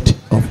beloved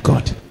of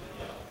God.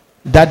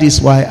 That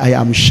is why I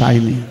am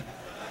shining.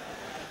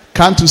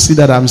 Can't you see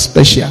that I'm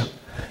special?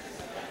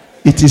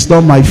 It is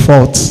not my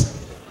fault.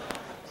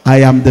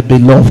 I am the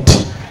beloved.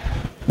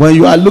 When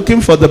you are looking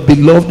for the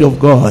beloved of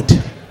God,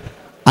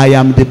 I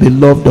am the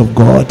beloved of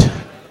God.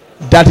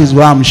 That is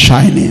why I'm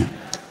shining.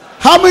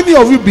 How many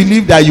of you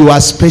believe that you are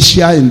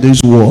special in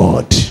this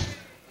world?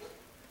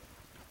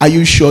 Are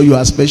you sure you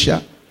are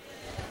special?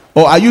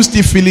 Or are you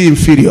still feeling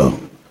inferior?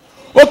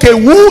 Okay,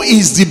 who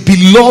is the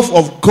beloved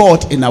of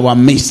God in our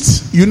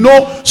midst? You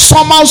know,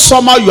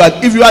 somehow you are,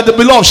 if you are the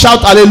beloved,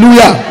 shout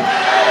hallelujah.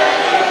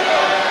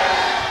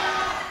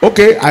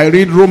 Okay, I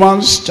read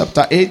Romans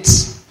chapter 8,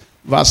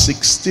 verse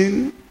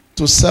 16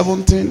 to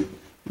 17,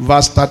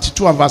 verse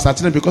 32 and verse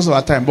 39 because of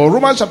our time. But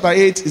Romans chapter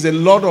 8 is a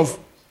lot of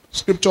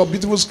scripture,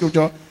 beautiful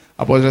scripture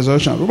about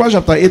resurrection. Romans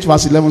chapter 8,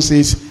 verse 11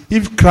 says,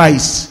 if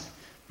Christ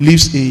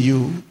lives in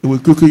you, it will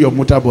quicken your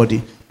mortal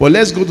body. But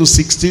let's go to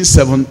 16,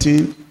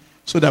 17.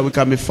 So that we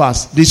can be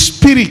fast. The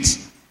Spirit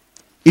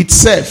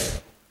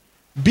itself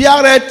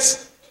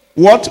beareth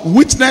what?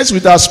 Witness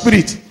with our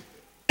spirit.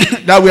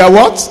 That we are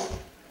what?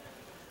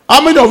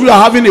 How many of you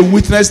are having a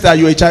witness that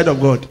you are a child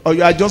of God? Or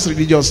you are just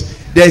religious?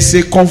 There is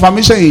a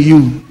confirmation in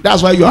you.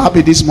 That's why you are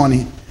happy this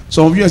morning.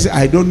 Some of you say,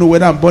 I don't know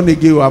whether I'm born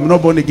again or I'm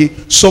not born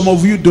again. Some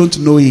of you don't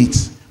know it.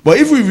 But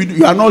if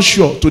you are not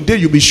sure, today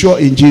you'll be sure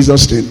in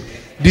Jesus' name.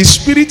 The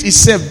Spirit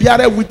itself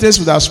beareth witness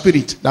with our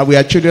spirit that we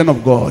are children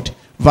of God.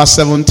 Verse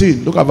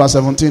 17. Look at verse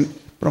 17.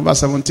 From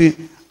verse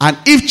 17. And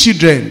if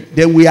children,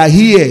 then we are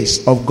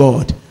heirs of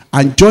God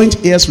and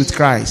joint heirs with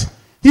Christ.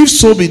 If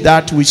so be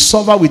that we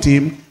suffer with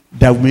him,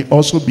 that we may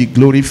also be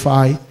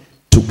glorified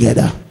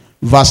together.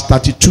 Verse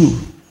 32.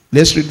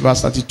 Let's read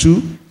verse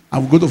 32.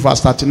 And we'll go to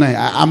verse 39.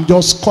 I'm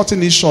just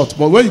cutting it short.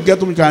 But when you get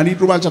to me, you can read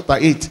Romans chapter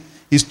 8.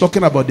 He's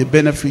talking about the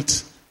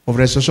benefits of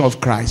resurrection of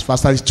Christ.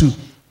 Verse 32.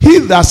 He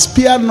that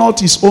spared not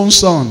his own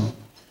son,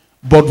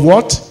 but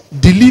what?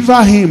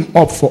 Deliver him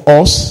up for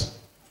us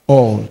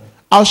all.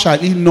 How shall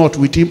he not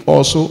with him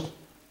also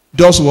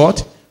does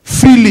what?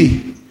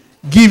 Freely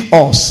give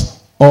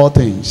us all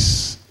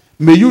things.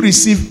 May you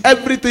receive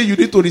everything you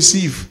need to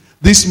receive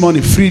this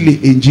morning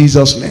freely in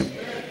Jesus' name.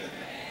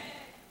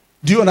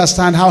 Do you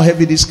understand how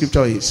heavy this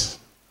scripture is?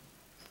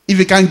 If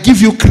he can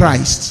give you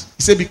Christ,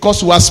 he said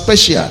because you are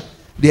special,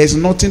 there is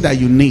nothing that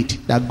you need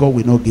that God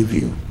will not give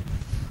you.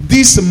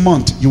 This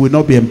month you will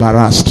not be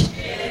embarrassed.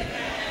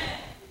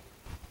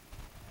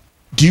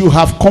 Do you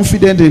have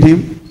confidence in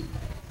him?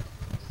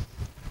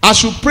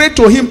 As you pray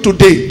to him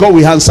today, God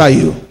will answer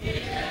you.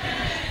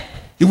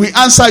 He will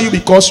answer you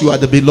because you are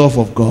the beloved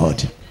of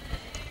God.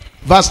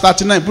 Verse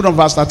 39. Put on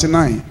verse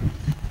 39.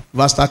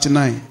 Verse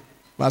 39.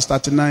 Verse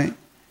 39.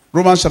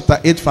 Romans chapter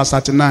 8 verse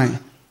 39.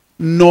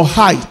 Nor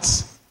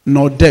height,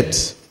 nor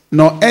depth,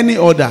 nor any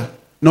other.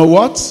 Nor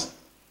what?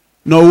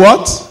 Nor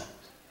what?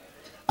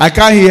 I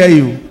can't hear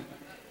you.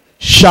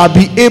 Shall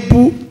be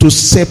able to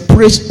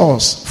separate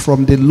us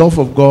from the love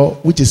of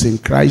God which is in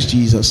Christ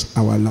Jesus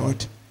our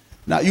Lord.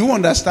 Now you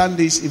understand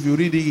this if you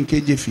read it in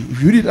KJV.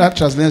 If you read that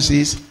translation,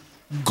 it says,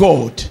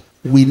 God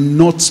will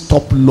not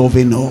stop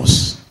loving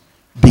us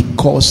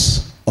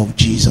because of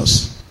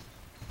Jesus.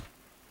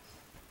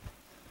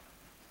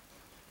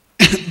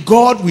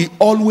 God will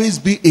always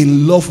be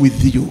in love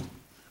with you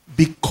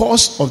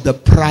because of the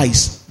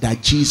price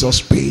that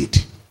Jesus paid.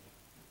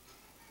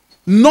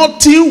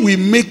 Nothing will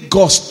make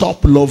God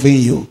stop loving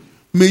you.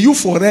 May you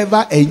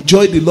forever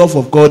enjoy the love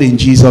of God in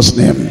Jesus'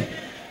 name.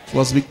 It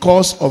was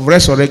because of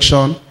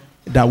resurrection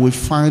that we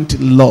find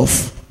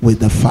love with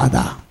the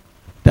Father.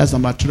 That's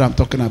number 2 I'm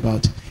talking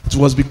about. It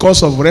was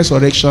because of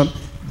resurrection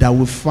that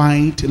we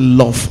find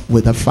love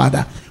with the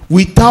Father.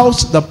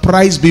 Without the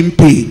price being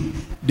paid,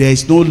 there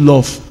is no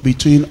love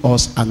between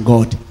us and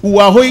God. We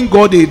were owing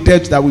God a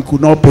debt that we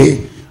could not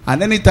pay.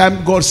 And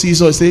anytime God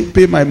sees us, say,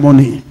 pay my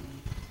money.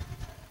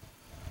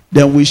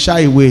 Then we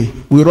shy away.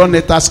 We run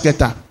a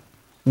scatter.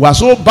 We are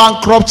so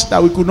bankrupt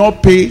that we could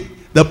not pay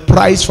the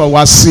price for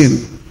our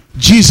sin.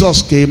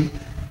 Jesus came,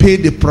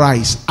 paid the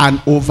price,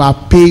 and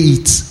overpay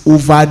it,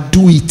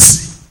 overdo it,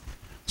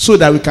 so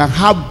that we can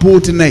have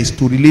boldness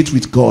to relate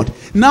with God.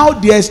 Now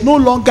there is no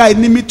longer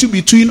enmity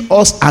between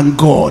us and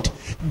God.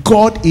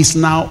 God is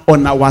now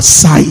on our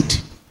side.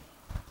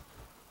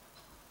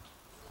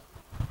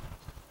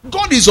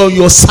 God is on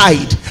your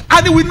side,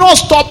 and he will not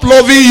stop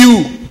loving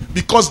you.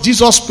 Because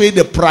Jesus paid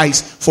the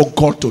price for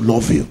God to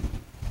love you.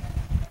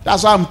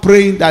 That's why I'm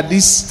praying that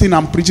this thing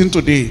I'm preaching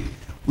today,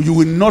 you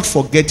will not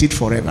forget it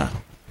forever.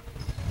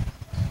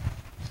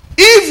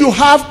 If you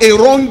have a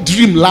wrong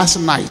dream last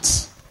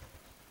night,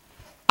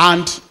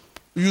 and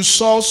you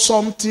saw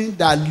something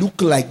that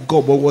looked like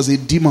God but was a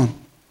demon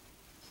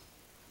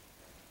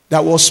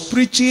that was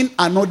preaching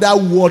another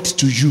word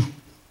to you,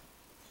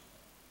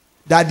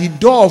 that the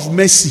door of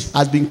mercy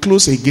has been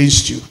closed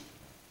against you,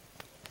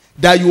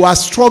 that you are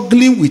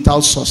struggling without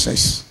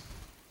success,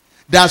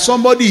 that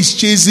somebody is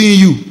chasing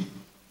you,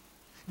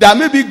 that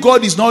maybe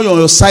God is not on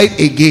your side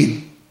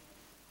again,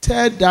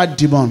 tell that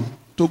demon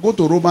to go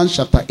to Romans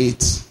chapter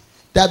 8,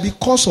 that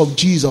because of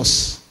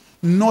Jesus,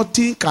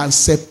 nothing can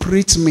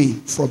separate me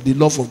from the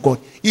love of God.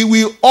 He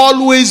will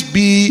always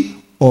be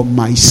on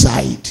my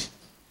side.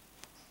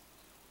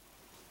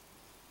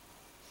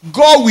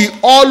 God will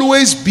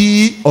always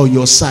be on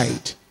your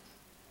side.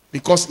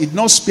 Because he did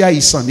not spare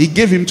his son. He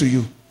gave him to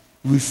you.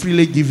 He will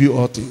freely give you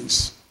all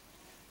things.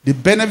 The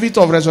benefit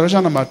of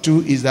resurrection number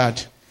 2 is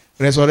that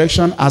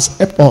resurrection has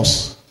helped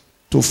us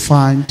to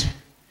find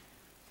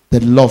the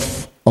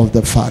love of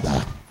the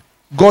Father.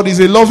 God is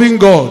a loving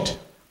God.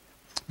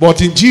 But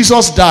in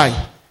Jesus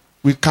died,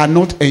 we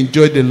cannot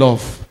enjoy the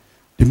love.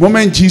 The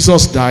moment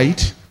Jesus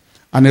died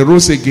and he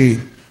rose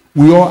again,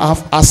 we all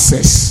have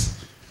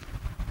access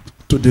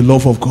to the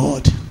love of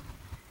God.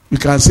 We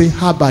can say,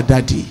 Abba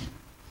Daddy,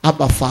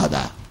 Abba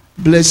Father,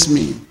 bless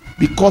me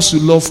because you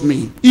love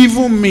me.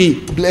 Even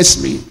me,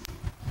 bless me.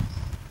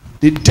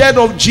 The death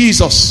of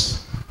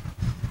Jesus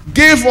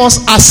gave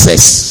us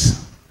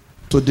access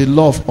to the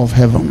love of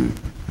heaven.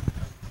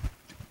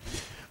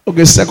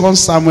 Okay, 2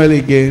 Samuel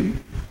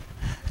again,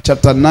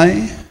 chapter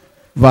 9,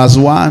 verse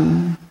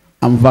 1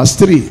 and verse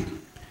 3.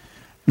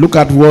 Look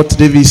at what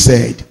David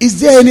said. Is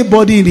there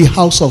anybody in the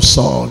house of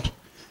Saul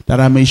that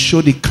I may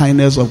show the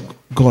kindness of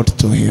God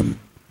to him?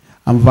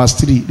 And verse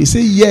 3, they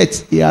say, yet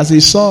he has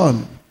a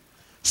son.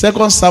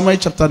 2 Samuel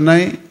chapter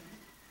 9,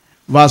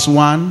 verse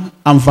 1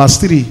 and verse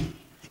 3.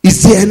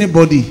 Is there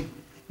anybody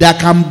that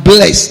can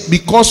bless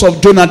because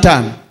of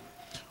Jonathan?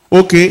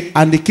 Okay,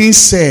 and the king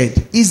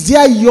said, is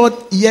there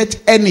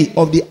yet any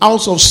of the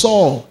house of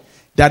Saul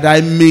that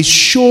I may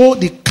show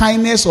the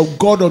kindness of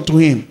God unto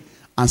him?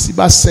 And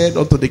Ziba said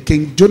unto the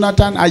king,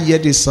 Jonathan had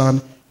yet a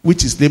son,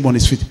 which is lame on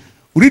his feet.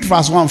 Read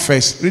verse 1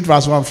 first. Read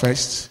verse 1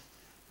 first.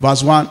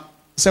 Verse 1.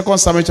 2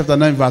 Samuel chapter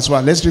 9 verse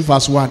 1. Let's read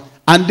verse 1.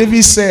 And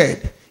David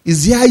said,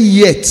 is there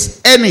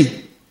yet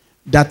any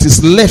that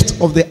is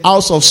left of the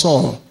house of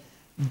Saul,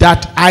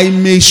 that I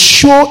may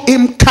show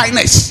him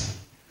kindness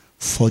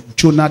for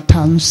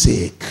Jonathan's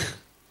sake?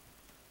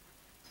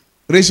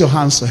 Raise your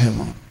hands to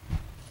heaven.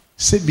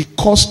 Say,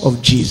 because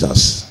of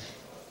Jesus,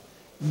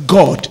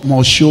 God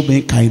must show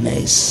me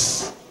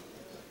kindness.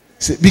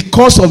 Say,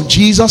 because of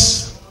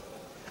Jesus,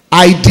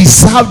 I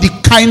deserve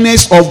the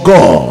kindness of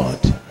God.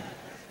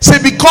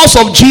 Say, because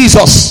of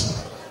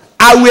Jesus,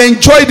 I will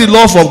enjoy the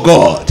love of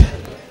God.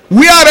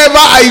 Wherever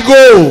I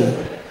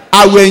go,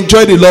 I will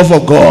enjoy the love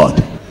of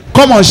God.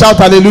 Come on, shout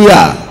hallelujah.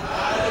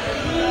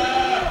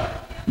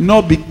 Hallelujah.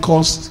 Not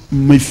because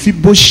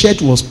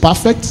Mephibosheth was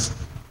perfect,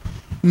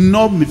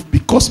 not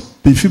because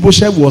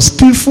Mephibosheth was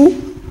skillful,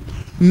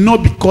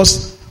 not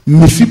because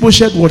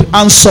Mephibosheth was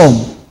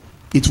handsome.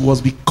 It was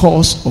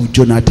because of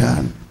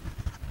Jonathan.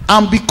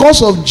 And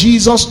because of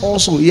Jesus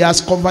also, he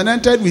has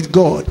covenanted with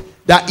God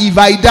that if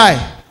I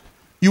die,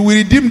 you will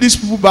redeem these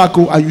people back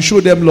home and you show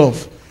them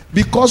love.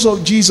 Because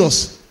of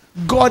Jesus,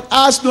 God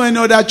has no any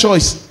other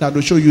choice than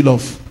to show you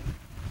love.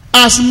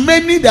 As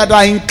many that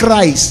are in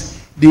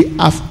Christ, they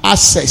have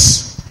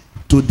access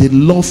to the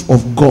love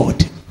of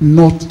God,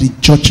 not the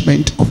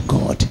judgment of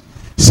God.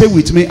 Say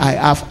with me, I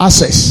have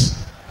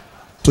access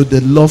to the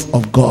love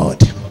of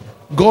God.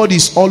 God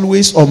is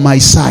always on my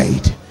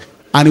side,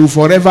 and he will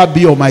forever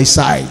be on my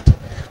side.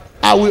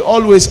 I will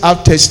always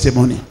have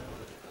testimony.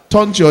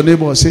 Turn to your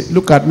neighbor and say,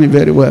 look at me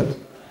very well.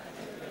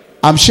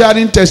 I'm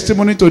sharing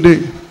testimony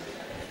today,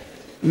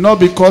 not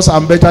because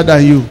I'm better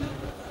than you,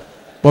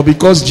 but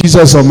because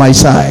Jesus is on my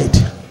side.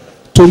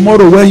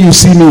 Tomorrow when you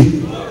see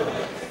me,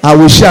 I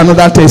will share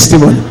another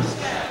testimony.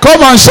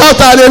 Come on, shout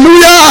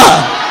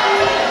hallelujah.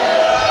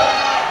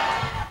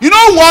 You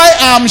know why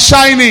I'm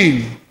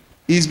shining?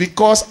 Is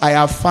because I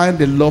have found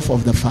the love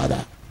of the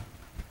Father.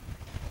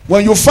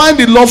 When you find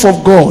the love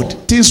of God,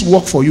 things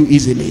work for you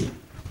easily.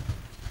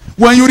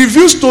 When you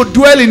refuse to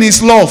dwell in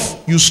his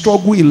love, you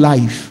struggle in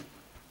life.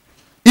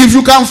 If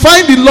you can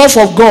find the love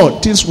of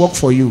God, things work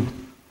for you.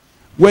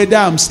 Whether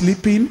I'm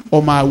sleeping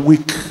or I'm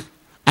awake,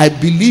 I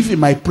believe in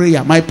my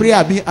prayer. My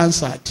prayer be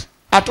answered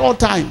at all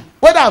time.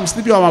 Whether I'm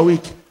sleeping or I'm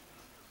awake,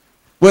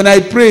 when I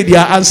pray, they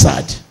are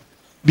answered.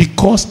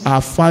 Because I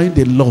find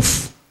the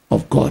love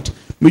of God.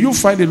 May you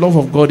find the love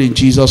of God in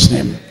Jesus'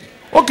 name.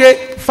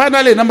 Okay,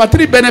 finally, number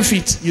 3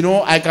 benefit. You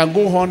know, I can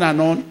go on and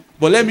on,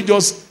 but let me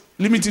just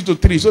limit it to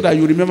 3 so that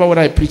you remember what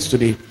I preached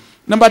today.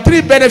 Number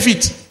 3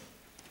 benefit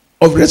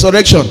of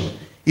resurrection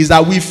is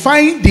that we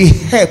find the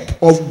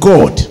help of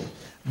God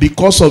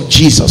because of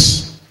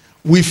Jesus.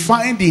 We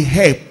find the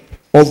help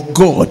of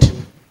God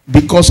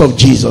because of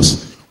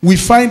Jesus. We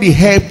find the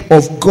help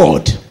of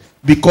God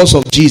because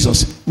of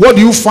Jesus. What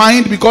do you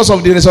find because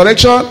of the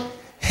resurrection?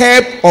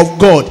 Help of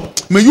God.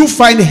 May you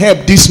find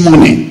help this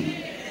morning.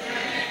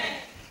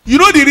 You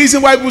know the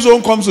reason why people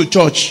don't come to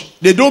church?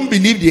 They don't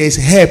believe there is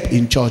help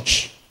in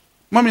church.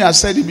 Mommy has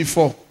said it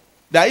before.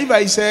 That if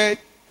I said,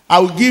 I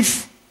will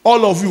give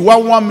all of you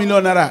 1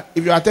 million naira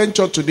if you attend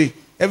church today,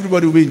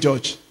 everybody will be in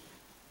church.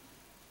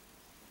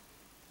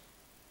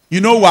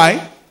 You know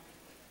why?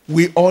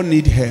 We all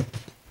need help.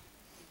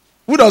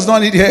 Who does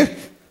not need help?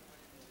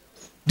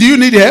 Do you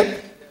need help?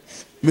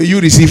 May you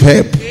receive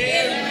help.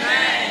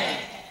 Amen.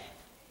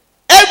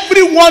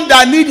 Everyone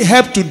that needs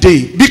help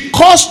today,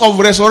 because of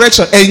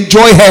resurrection,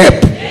 enjoy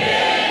help.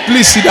 Amen.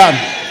 Please sit down.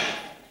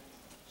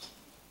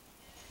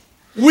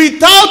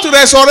 Without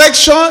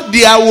resurrection,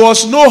 there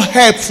was no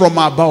help from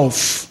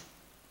above.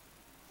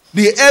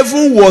 The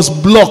heaven was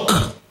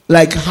blocked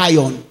like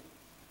iron.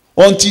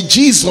 Until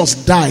Jesus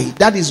died,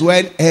 that is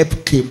when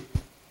help came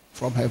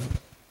from heaven.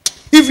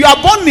 If you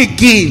are born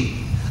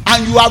again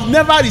and you have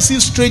never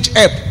received strange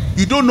help,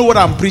 you don't know what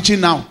I'm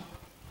preaching now.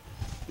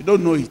 You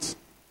don't know it.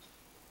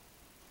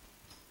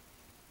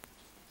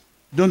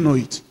 You don't know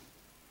it.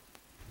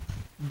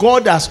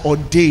 God has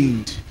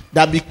ordained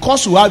that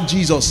because you have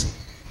Jesus,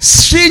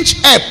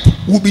 strange help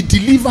will be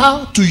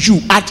delivered to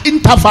you at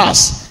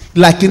intervals,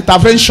 like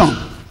intervention,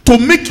 to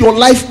make your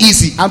life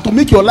easy and to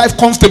make your life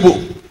comfortable.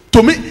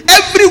 To make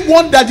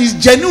everyone that is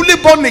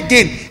genuinely born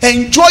again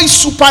enjoy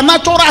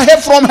supernatural help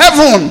from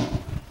heaven.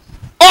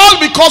 All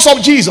because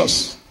of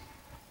Jesus.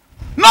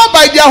 Not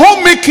by their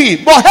own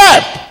making, but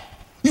help.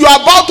 You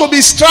are about to be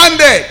stranded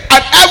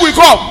and help will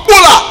come.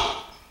 Pull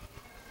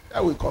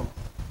help will come.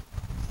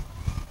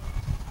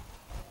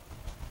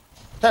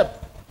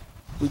 Help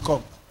will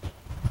come.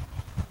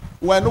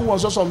 When it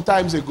was just some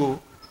times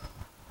ago,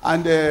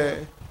 and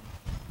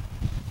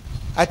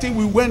I think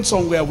we went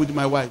somewhere with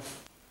my wife.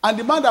 And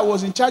the man that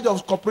was in charge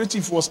of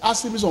cooperative was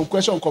asking me some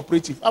question on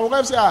cooperative. And my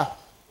wife said,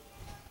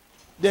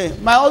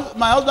 then my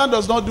husband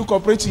does not do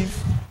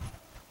cooperative.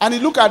 And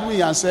he looked at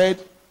me and said,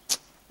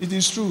 it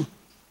is true.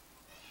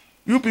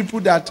 You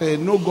people that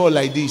know God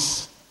like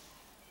this.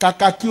 That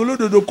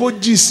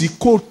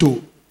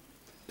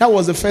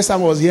was the first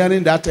time I was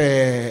hearing that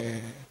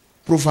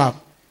proverb.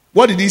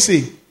 What did he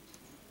say?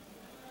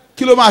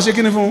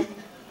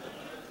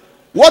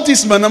 What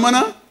is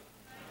manamana?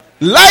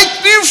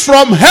 Lightning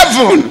from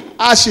heaven.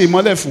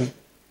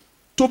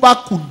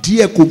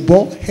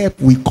 Help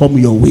will come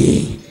your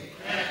way.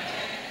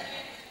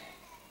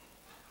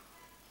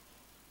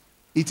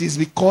 It is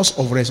because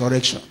of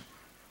resurrection.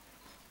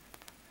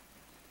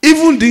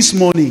 Even this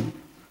morning,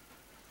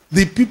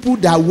 the people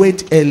that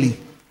went early,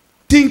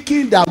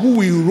 thinking that who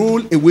will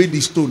roll away the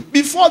stone,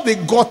 before they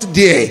got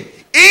there,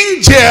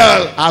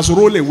 angel has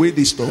rolled away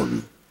the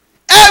stone.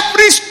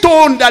 Every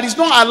stone that is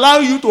not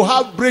allowing you to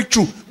have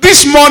breakthrough,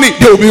 this morning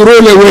they will be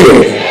rolled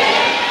away.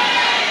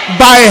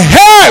 By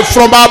help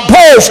from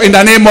above in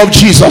the name of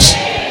Jesus.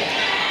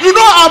 You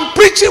know, I'm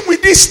preaching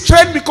with this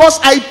strength because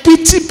I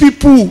pity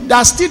people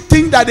that still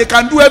think that they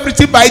can do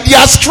everything by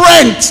their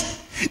strength.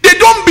 They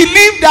don't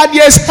believe that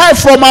there is help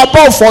from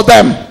above for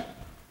them.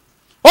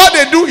 All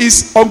they do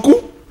is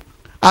uncle,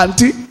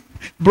 auntie,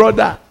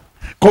 brother,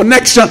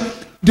 connection.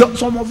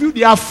 Some of you,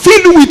 they are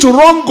filled with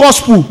wrong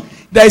gospel.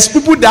 There is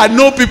people that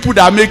know people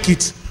that make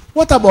it.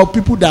 What about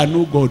people that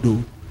know God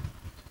though?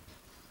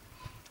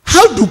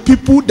 How do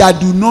people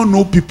that do not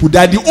know people,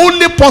 that the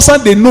only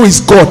person they know is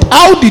God,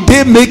 how did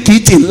they make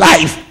it in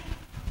life?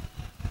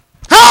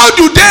 How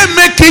do they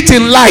make it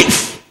in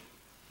life?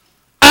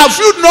 Have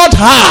you not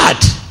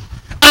heard?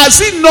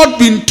 Has it not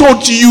been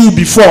told to you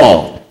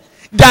before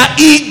that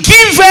he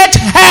giveth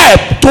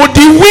help to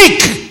the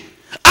weak,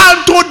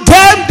 and to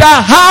them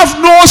that have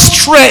no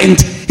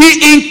strength he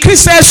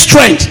increases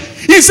strength?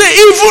 He said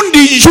even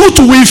the youth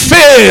will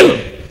fail,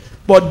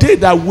 but they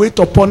that wait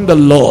upon the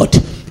Lord,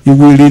 he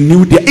will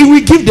renew their, he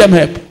will give them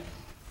help.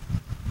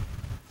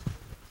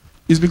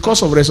 It's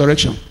because of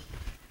resurrection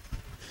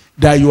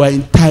that you are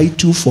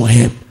entitled for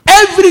help.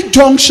 Every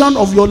junction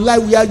of your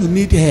life where you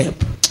need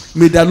help,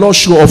 may the Lord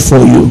show up for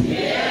you.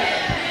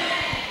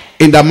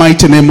 In the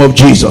mighty name of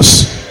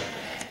Jesus.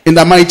 In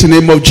the mighty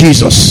name of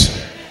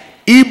Jesus.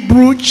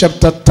 Hebrews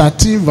chapter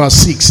 13 verse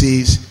 6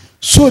 says,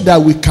 so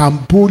that we can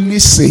boldly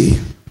say,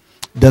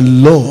 the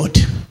Lord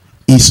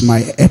is my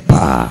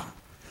helper.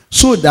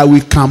 So that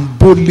we can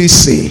boldly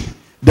say,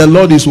 the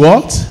Lord is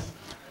what?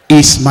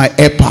 Is my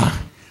helper.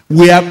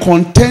 We are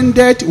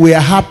contented, we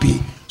are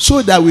happy.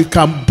 So that we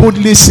can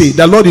boldly say,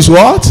 the Lord is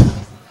what?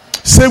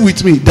 Say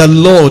with me, the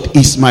Lord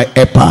is my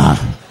helper.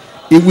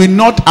 He will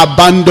not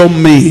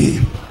abandon me.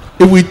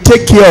 He will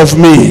take care of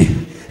me.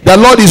 The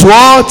Lord is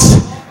what?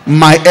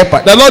 My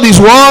helper. The Lord is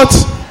what?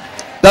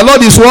 The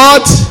Lord is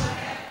what?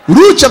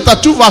 Ruth chapter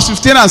 2 verse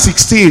 15 and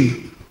 16.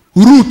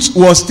 Ruth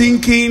was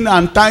thinking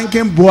and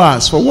thanking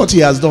Boaz for what he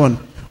has done.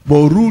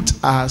 But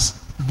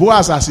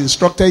Boaz has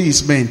instructed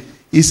his men.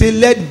 He said,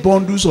 let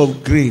bundles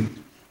of grain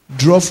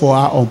drop for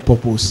her on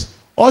purpose.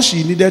 All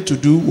she needed to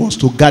do was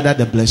to gather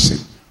the blessing.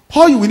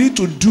 All you need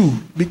to do,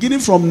 beginning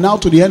from now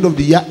to the end of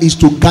the year, is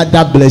to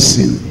gather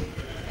blessing.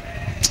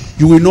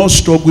 You will not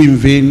struggle in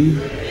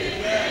vain.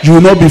 You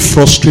will not be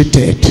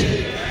frustrated.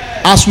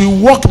 As we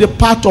walk the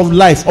path of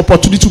life,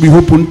 opportunity will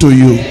be open to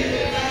you.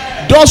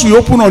 Doors will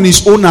open on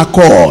his own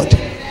accord.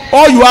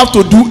 All you have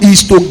to do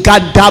is to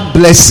gather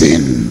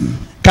blessing.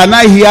 Can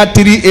I hear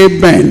 3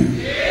 amen?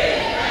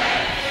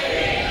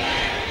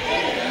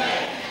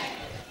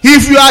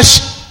 If you are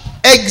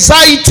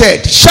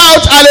excited,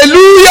 shout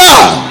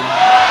hallelujah.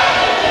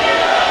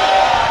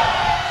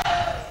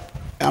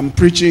 I'm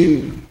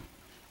preaching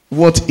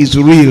what is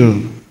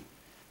real.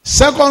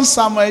 2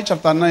 Samuel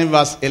chapter 9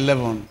 verse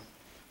 11.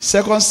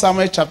 2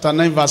 Samuel chapter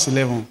 9 verse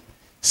 11.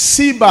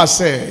 Siba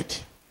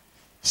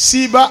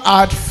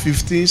had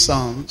 15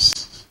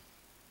 sons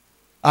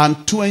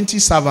and 20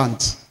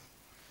 servants.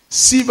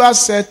 Siba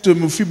said to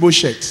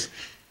Mephibosheth,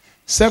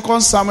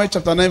 2 Samuel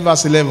chapter 9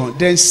 verse 11.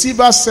 Then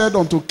Siba said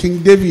unto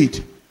King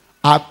David,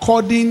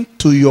 according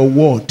to your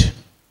word,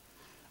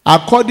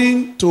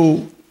 according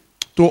to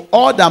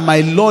all that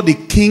my lord the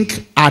king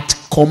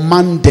hath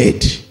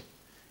commanded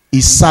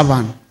his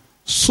servant,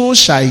 so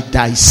shall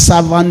thy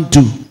servant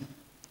do.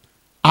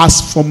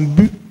 As for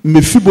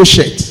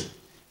Mephibosheth,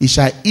 he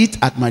shall eat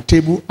at my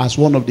table as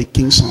one of the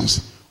king's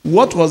sons.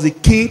 What was the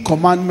king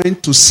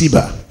commandment to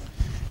Siba?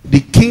 The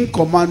king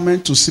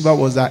commandment to Siba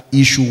was that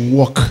he should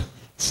work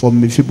for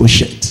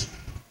Mephibosheth.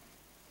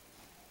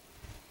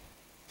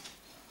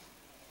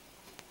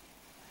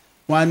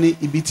 Wọ́n ní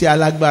ibi tí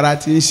alágbára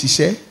ti ń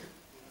ṣiṣẹ́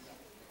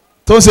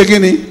tó ń ṣe kí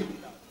ni?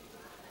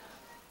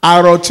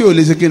 Àrò tí ò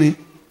lè ṣe kí ni?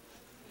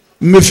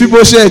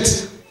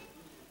 Mephibosheth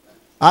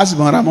á sì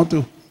mọ ra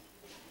mọ́tò.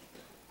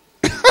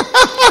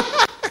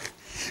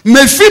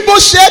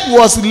 Mephibosheth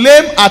was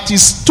lame at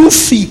his 2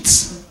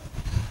 feet.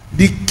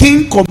 The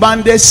king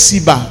commanded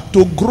Siba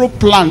to grow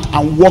plant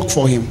and work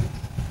for him.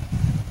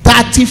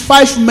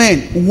 35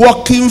 men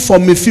working for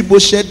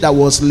Mephibosheth that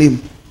was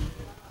lame.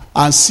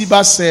 And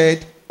Siba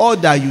said, all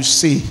that you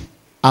say,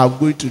 I'm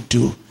going to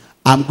do.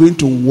 I'm going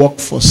to work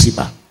for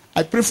Siba.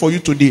 I pray for you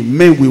today.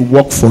 Men will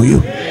work for you.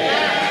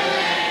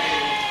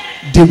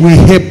 They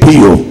will help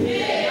you.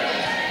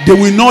 They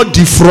will not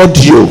defraud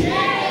you.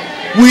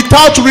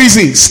 Without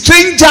reason,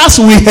 strangers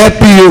will help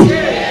you.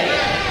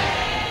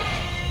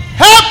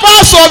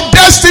 Helpers of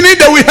destiny,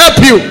 they will help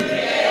you.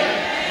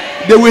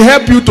 They will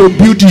help you to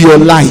build your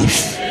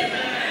life.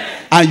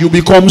 And you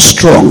become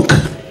strong.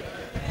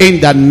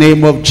 In the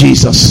name of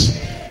Jesus.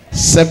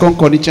 2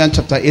 Corinthians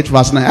chapter 8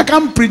 verse 9. I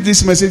can't preach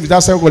this message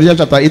without 2 Corinthians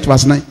chapter 8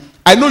 verse 9.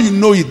 I know you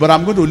know it, but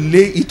I'm going to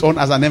lay it on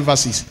as an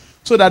emphasis.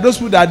 So that those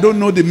people that don't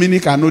know the meaning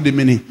can know the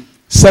meaning.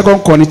 2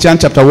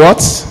 Corinthians chapter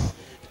what?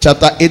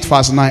 Chapter 8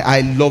 verse 9.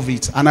 I love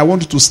it. And I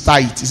want you to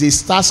start it. It's a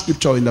star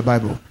scripture in the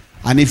Bible.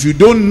 And if you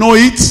don't know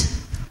it,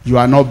 you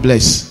are not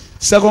blessed.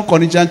 2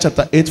 Corinthians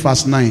chapter 8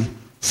 verse 9.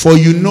 For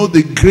you know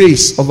the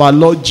grace of our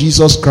Lord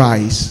Jesus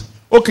Christ.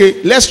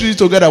 Okay, let's read it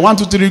together. 1,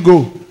 2, 3,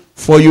 go.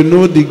 For you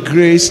know the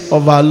grace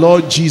of our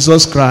Lord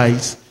Jesus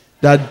Christ,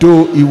 that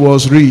though he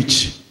was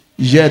rich,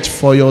 yet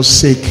for your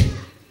sake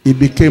he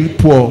became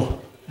poor,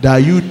 that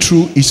you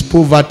through his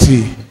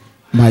poverty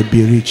might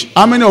be rich.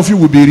 How many of you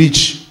will be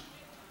rich?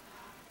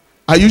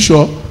 Are you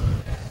sure?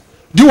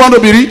 Do you want to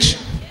be rich?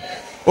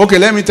 Okay,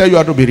 let me tell you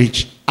how to be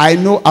rich. I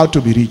know how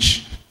to be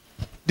rich.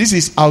 This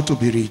is how to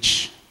be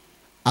rich.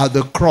 At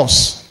the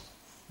cross,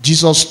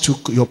 Jesus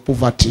took your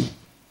poverty,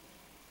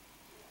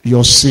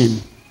 your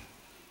sin,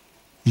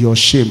 your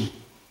shame,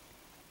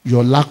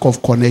 your lack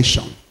of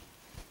connection.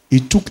 He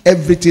took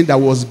everything that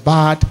was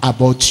bad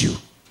about you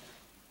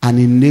and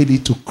he nailed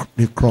it to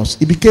the cross.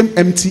 He became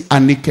empty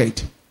and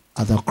naked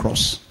at the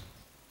cross.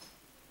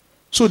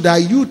 So that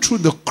you through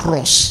the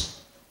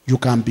cross, you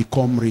can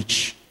become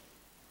rich.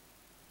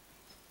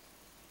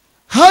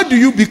 How do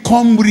you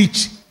become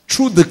rich?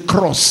 Through the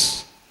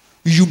cross.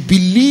 You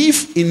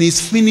believe in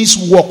his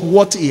finished work,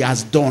 what he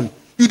has done.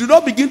 You do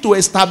not begin to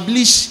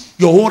establish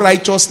your own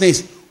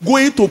righteousness,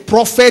 going to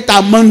prophet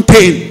a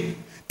mountain,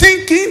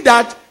 thinking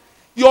that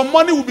your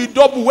money will be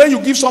double when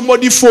you give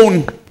somebody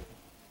phone.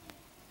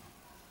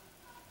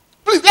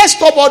 Please, let's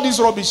stop all this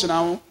rubbish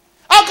now.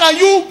 How can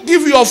you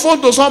give your phone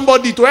to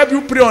somebody to help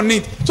you pray on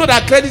it so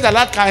that credit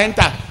alert can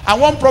enter, and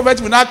one prophet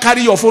will now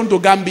carry your phone to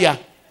Gambia?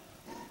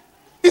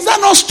 Is that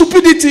not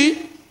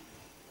stupidity?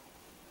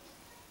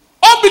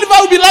 Unbelievers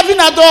will be laughing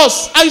at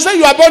us, and you say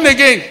you are born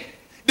again.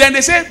 Then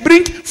they say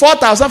bring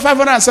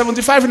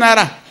 4,575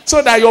 naira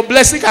so that your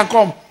blessing can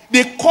come.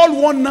 They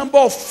call one number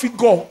of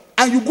figure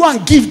and you go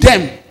and give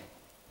them.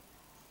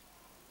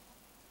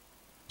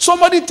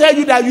 Somebody tell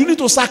you that you need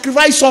to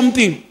sacrifice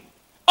something.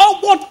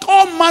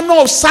 All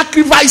manner of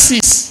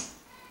sacrifices.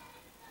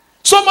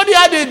 Somebody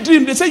had a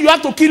dream. They say you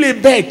have to kill a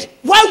bird.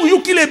 Why will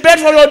you kill a bird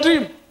for your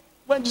dream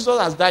when Jesus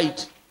has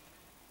died?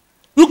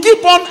 You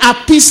keep on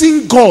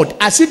appeasing God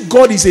as if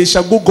God is a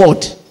Shago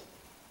God.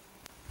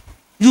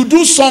 You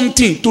do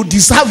something to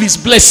deserve his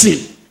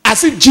blessing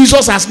as if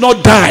Jesus has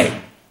not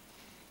died.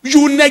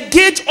 You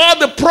negate all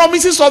the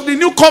promises of the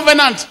new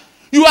covenant.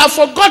 You have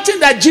forgotten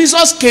that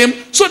Jesus came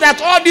so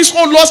that all these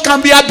old laws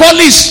can be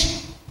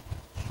abolished.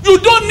 You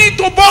don't need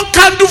to burn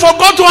candle for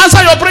God to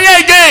answer your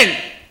prayer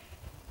again.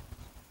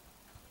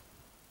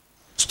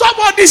 Stop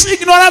all these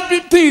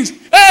ignorant things.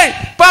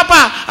 Hey,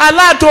 Papa, I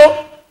alert.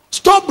 Oh.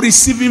 Stop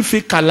receiving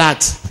fake alert.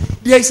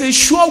 There is a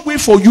sure way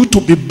for you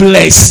to be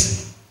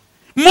blessed.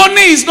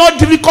 Money is not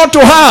difficult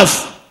to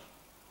have.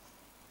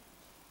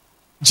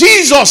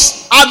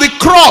 Jesus at the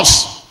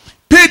cross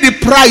paid the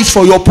price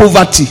for your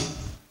poverty.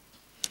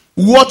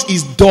 What he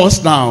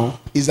does now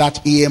is that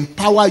he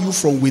empowers you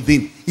from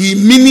within. He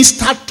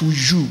ministered to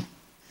you,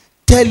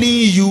 telling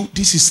you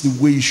this is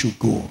the way you should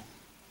go.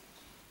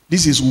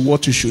 This is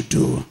what you should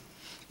do.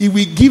 He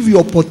will give you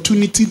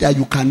opportunity that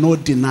you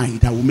cannot deny,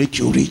 that will make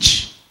you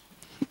rich.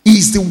 He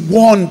is the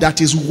one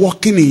that is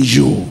working in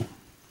you,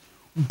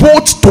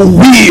 both to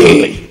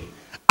will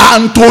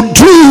and to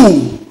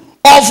do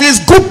of his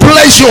good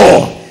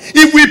pleasure.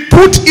 He will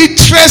put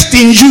interest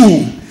in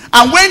you.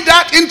 And when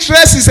that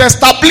interest is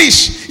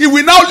established, it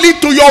will now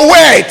lead to your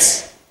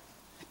words.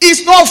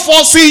 It's not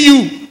forcing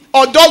you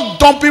or just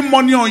dumping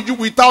money on you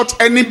without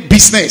any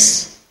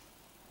business,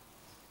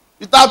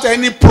 without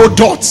any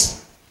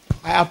product.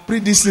 I have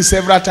preached this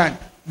several times.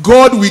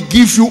 God will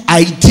give you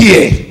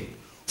idea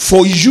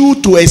for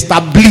you to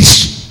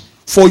establish,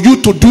 for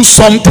you to do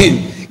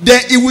something.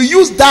 Then he will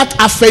use that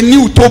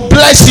avenue to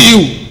bless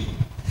you.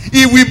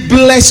 He will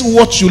bless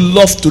what you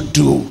love to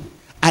do.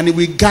 And he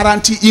will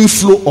guarantee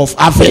inflow of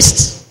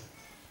harvest.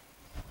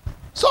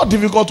 It's not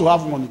difficult to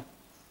have money.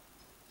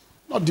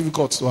 Not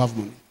difficult to have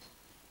money.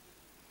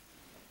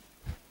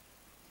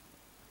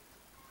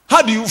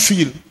 How do you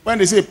feel when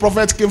they say a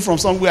prophet came from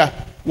somewhere,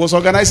 was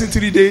organizing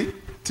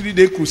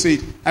 3-day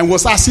crusade, and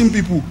was asking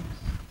people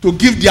to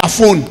give their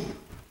phone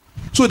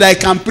so that I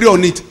can pray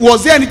on it?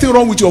 Was there anything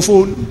wrong with your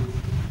phone?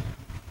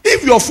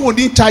 If your phone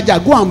didn't charger,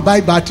 go and buy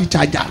battery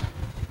charger.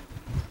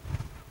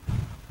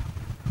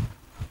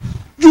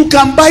 You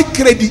can buy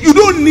credit. You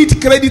don't need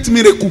credit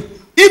miracle.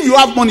 If you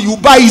have money, you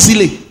buy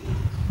easily.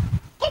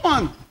 Come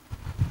on.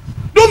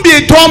 Don't be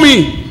a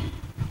dummy.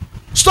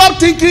 Stop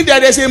thinking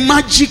that there's a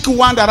magic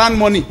wand around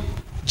money.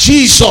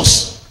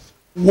 Jesus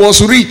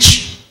was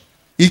rich.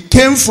 He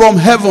came from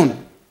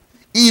heaven.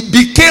 He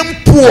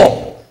became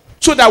poor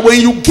so that when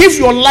you give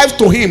your life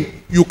to him,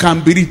 you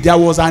can be rich. There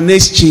was an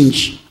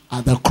exchange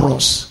at the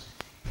cross.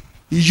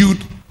 You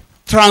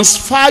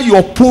transfer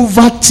your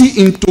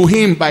poverty into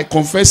him by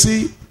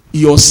confessing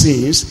your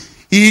sins.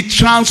 He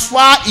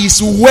transfer his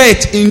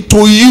wealth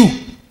into you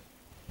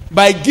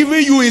by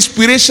giving you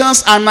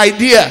inspirations and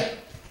idea.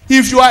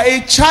 If you are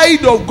a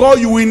child of God,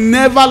 you will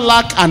never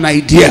lack an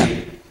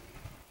idea.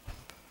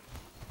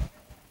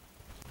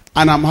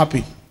 And I'm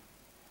happy.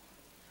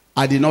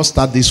 I did not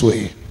start this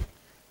way.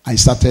 I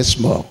started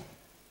small.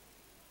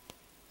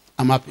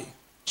 I'm happy.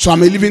 So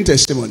I'm a living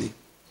testimony.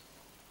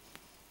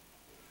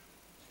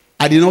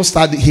 I did not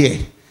start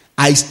here.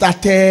 I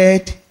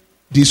started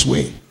this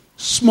way.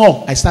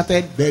 Small. I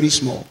started very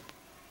small.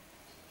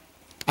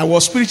 I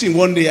was preaching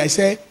one day. I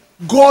said,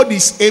 God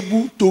is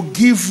able to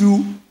give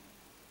you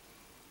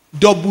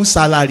double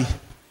salary.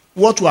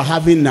 What you are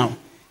having now,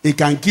 he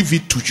can give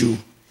it to you.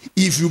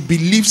 If you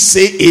believe,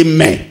 say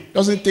amen.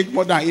 Doesn't take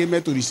more than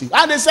amen to receive.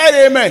 And they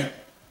said amen.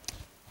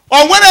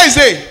 On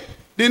Wednesday,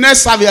 the next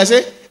service, I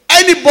said,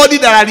 anybody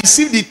that has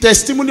received the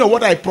testimony of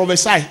what I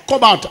prophesy,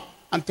 come out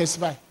and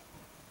testify.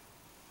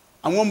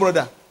 And one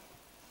brother,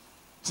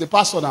 he's a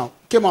pastor now,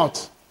 came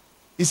out.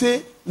 He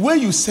said, when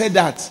you said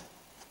that,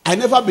 I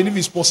never believe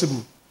it's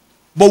possible.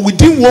 But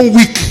within 1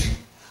 week,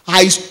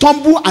 I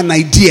stumbled an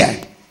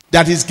idea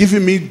that is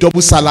giving me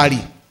double salary.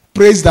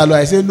 Praise the Lord.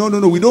 I said, no,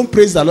 we don't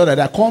praise the Lord.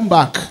 I come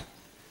back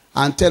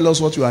and tell us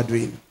what you are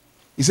doing.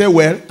 He said,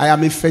 well, I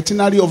am a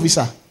veterinary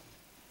officer.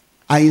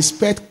 I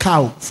inspect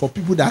cow for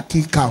people that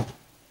kill cow.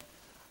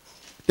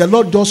 The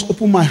Lord just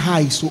opened my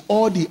eyes to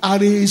all the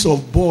arrays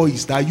of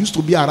boys that used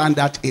to be around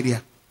that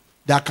area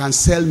that can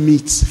sell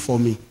meat for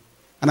me.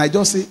 And I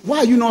just say, why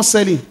are you not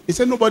selling? He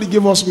said, nobody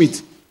gave us meat.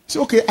 He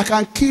said, okay, I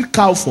can kill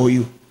cow for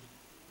you.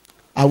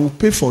 I will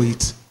pay for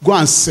it. Go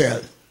and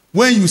sell.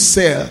 When you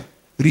sell,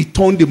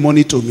 return the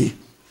money to me.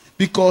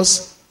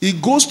 Because he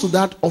goes to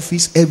that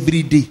office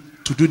every day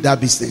to do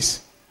that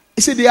business.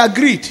 He said they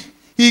agreed.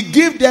 He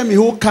gave them a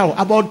whole cow,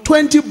 about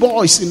 20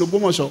 boys in the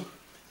Obama shop.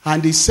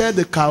 And they sell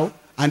the cow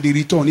and they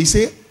return. He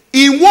said,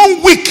 in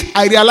 1 week,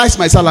 I realized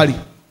my salary.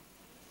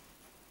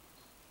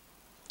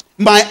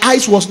 My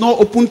eyes was not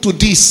open to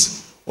this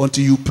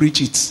until you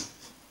preach it.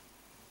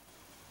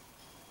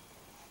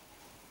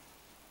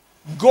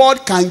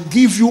 God can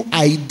give you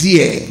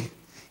idea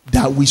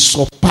that will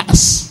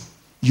surpass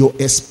your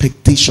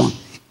expectation.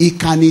 It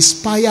can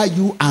inspire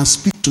you and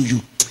speak to you.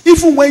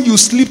 Even when you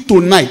sleep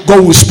tonight,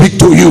 God will speak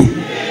to you.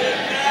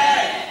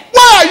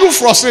 Why are you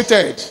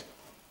frustrated?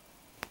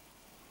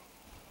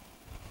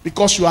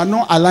 Because you are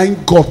not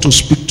allowing God to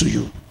speak to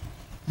you.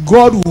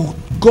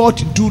 God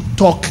do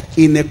talk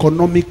in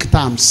economic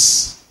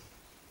terms.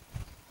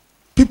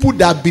 People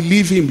that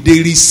believe him, they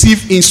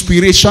receive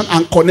inspiration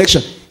and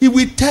connection. He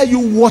will tell you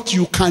what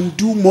you can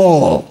do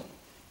more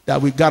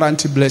that will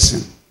guarantee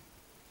blessing.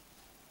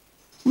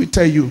 We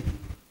tell you,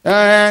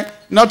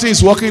 nothing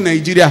is working in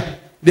Nigeria.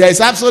 There is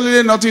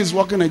absolutely nothing is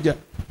working in Nigeria.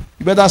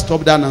 You better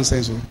stop that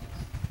nonsense.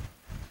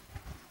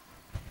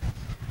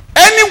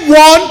 Any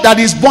anyone that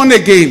is born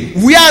again,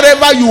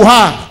 wherever you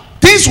are,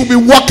 things will be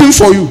working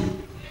for you.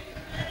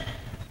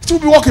 It will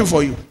be working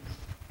for you.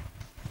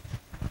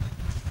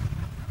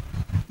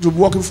 It will be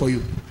working for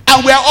you.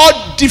 And we are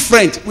all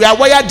different. We are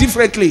wired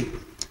differently.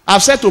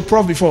 I've said to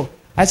Prof before,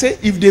 I say,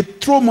 if they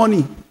throw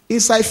money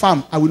inside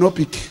farm, I will not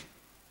pick.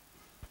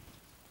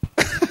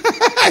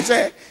 I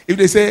say, if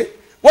they say,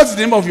 what's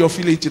the name of your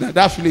village?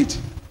 That village?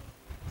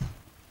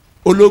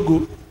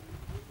 Ologo.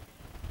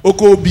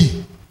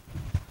 Okobi.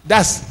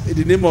 That's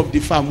the name of the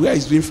farm where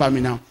he's doing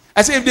farming now.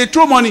 I say, if they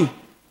throw money,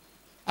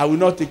 I will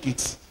not take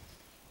it.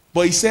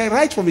 But he said,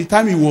 right from the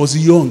time he was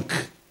young,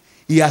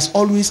 he has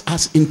always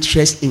had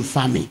interest in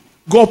farming.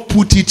 God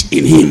put it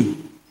in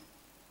him.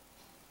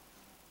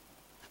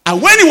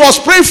 And when he was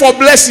praying for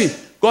blessing,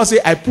 God said,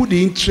 I put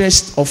the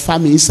interest of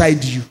farming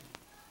inside you.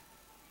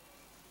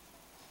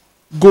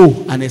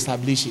 Go and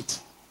establish it.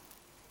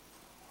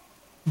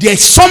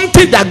 There's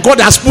something that God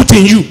has put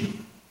in you.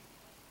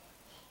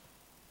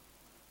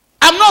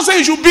 I'm not saying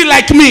you should be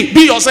like me.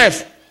 Be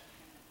yourself.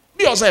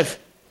 Be yourself.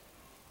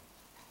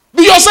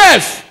 Be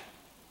yourself.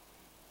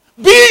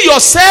 Be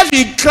yourself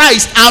in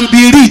Christ and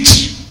be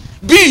rich.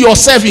 Be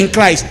yourself in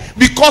Christ.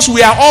 Because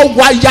we are all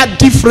wired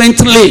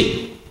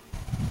differently.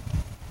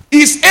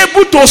 He's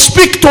able to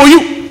speak to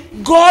you.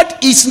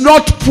 God is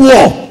not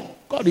poor.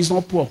 God is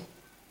not poor.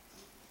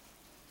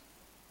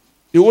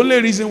 The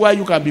only reason why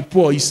you can be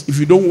poor is if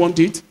you don't want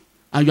it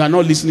and you are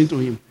not listening to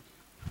him.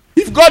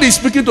 If God is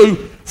speaking to you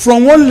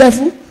from one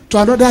level to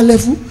another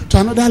level, to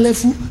another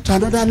level, to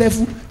another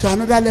level, to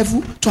another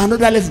level, to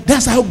another level,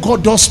 that's how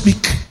God does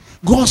speak.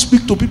 God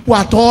speaks to people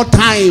at all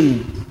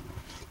times,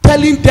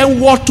 telling them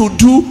what to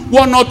do,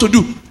 what not to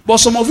do. But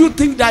some of you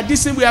think that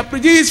this thing we are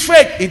preaching is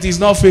fake. It is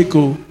not fake.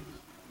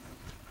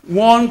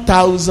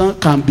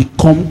 1,000 can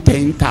become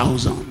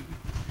 10,000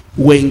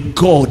 when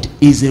God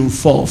is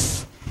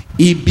involved.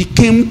 He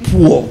became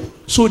poor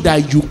so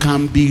that you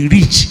can be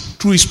rich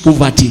through his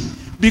poverty.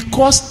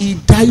 Because he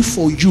died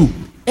for you,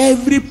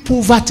 every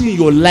poverty in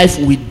your life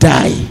will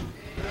die.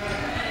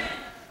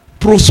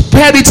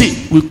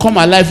 Prosperity will come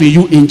alive in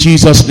you in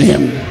Jesus'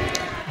 name.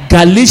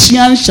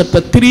 Galatians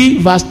chapter 3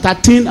 verse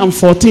 13 and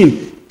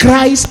 14.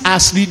 Christ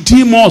has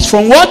redeemed us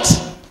from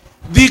what?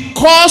 The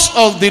curse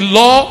of the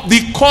law,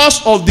 the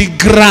curse of the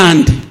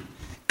ground.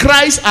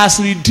 Christ has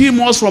redeemed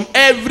us from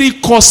every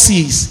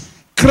curses.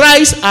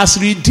 Christ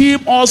has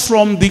redeemed us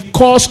from the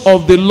curse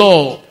of the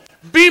law.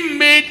 Be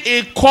made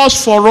a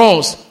curse for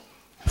us.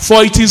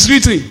 For it is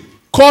written,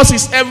 curse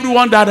is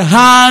everyone that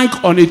hang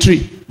on a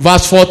tree.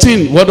 Verse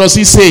 14, what does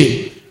he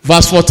say?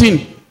 Verse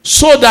 14,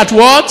 so that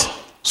what?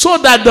 So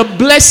that the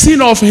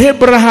blessing of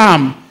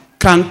Abraham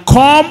can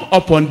come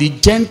upon the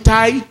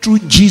Gentile through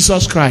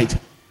Jesus Christ.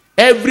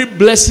 Every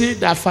blessing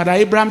that Father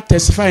Abraham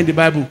testified in the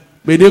Bible,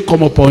 may they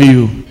come upon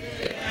you.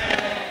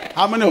 Amen.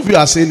 How many of you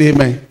are saying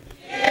amen?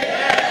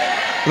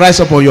 Rise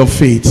up on your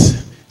feet.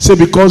 Say,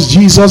 because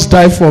Jesus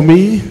died for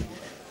me,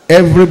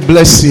 every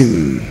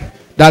blessing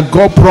that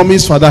God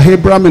promised Father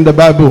Abraham in the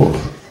Bible,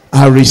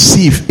 I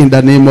receive in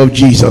the name of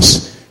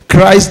Jesus.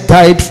 Christ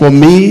died for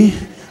me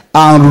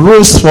and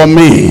rose for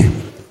me.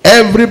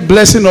 Every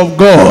blessing of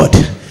God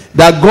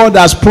that God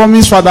has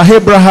promised Father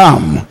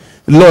Abraham,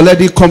 Lord,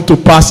 let it come to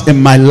pass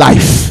in my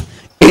life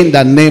in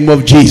the name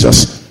of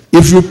Jesus.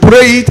 If you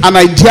pray it, an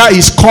idea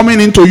is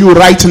coming into you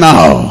right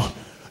now.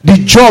 The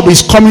job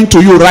is coming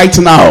to you right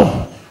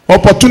now.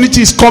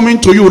 Opportunity is coming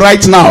to you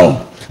right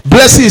now.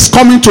 Blessing is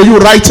coming to you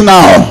right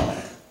now.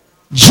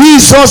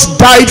 Jesus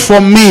died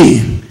for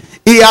me.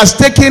 He has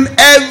taken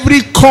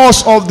every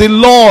curse of the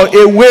law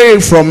away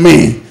from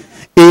me.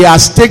 He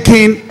has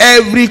taken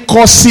every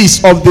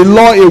curses of the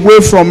law away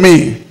from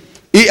me.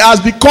 He has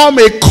become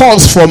a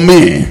curse for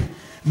me.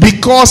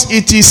 Because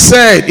it is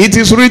said, it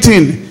is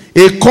written,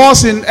 a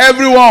curse in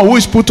everyone who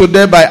is put to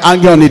death by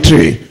hanging on a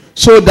tree,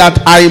 so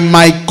that I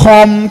might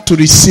come to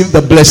receive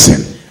the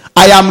blessing.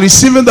 I am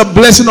receiving the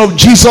blessing of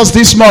Jesus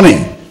this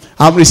morning.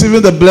 I'm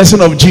receiving the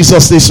blessing of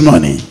Jesus this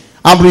morning.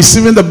 I'm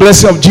receiving the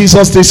blessing of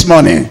Jesus this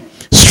morning.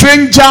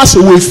 Strangers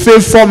will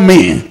favor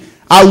me.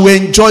 I will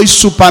enjoy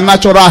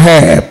supernatural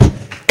help.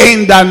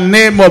 In the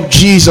name of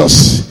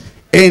Jesus.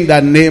 In the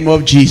name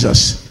of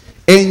Jesus.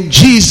 In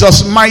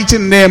Jesus' mighty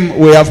name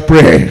we have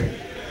prayed.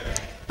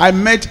 I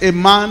met a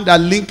man that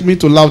linked me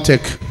to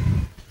Lautech,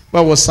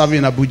 where I was serving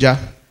in Abuja.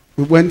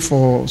 We went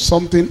for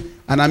something,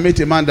 and I met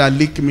a man that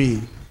linked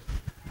me.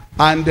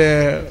 And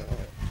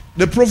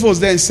the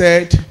provost then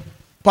said,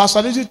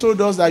 Pastor Adetunji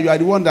told us that you are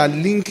the one that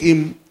linked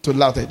him to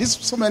Lautech. This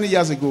so many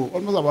years ago,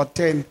 almost about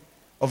 10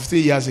 or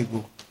 15 years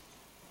ago.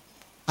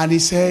 And he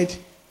said,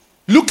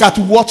 look at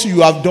what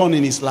you have done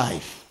in his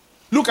life.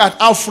 Look at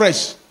how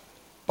fresh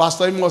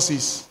Pastor Amos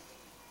is.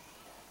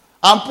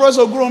 And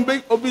Professor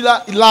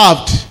Obila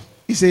laughed.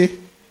 He said,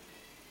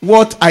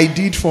 what I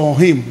did for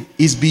him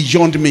is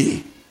beyond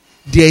me.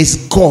 There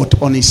is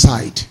God on his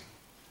side.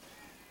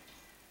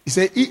 He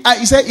said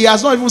he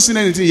has not even seen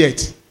anything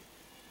yet.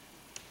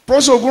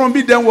 Professor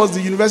Ogurumbi then was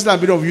the University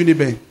and Bishop of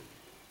Uniben.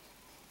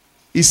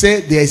 He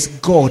said there is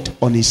God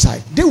on his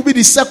side. This will be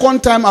the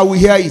second time I will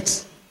hear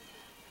it.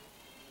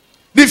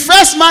 The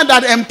first man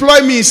that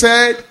employed me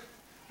said,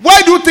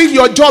 why do you think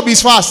your job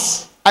is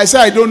fast? I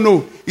said, I don't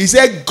know. He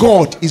said,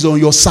 God is on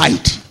your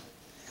side.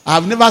 I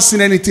have never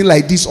seen anything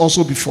like this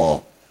also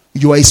before.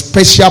 You are a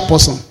special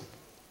person.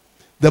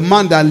 The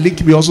man that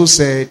linked me also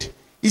said,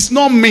 it's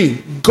not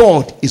me.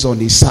 God is on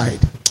his side.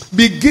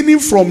 Beginning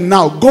from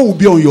now, God will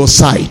be on your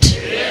side.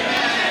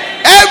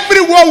 Amen.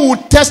 Everyone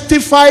will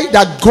testify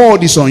that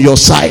God is on your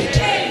side.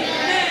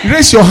 Amen.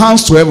 Raise your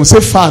hands to heaven. Say,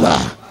 Father,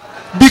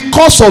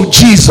 because of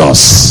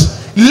Jesus,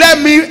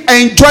 let me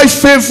enjoy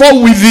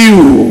favor with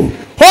you.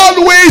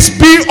 Always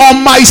be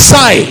on my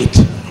side,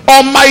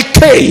 on my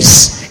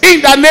case.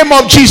 In the name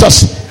of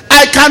Jesus,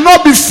 I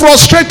cannot be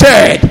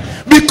frustrated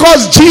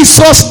because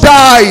Jesus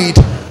died.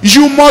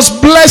 You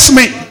must bless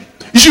me.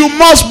 You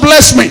must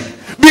bless me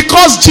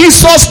because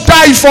Jesus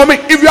died for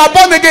me. If you are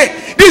born again,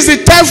 this is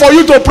the time for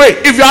you to pray.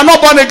 If you are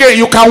not born again,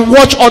 you can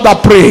watch other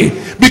pray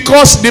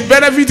because the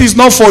benefit is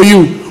not for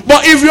you.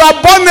 But if you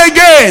are born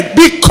again,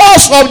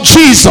 because of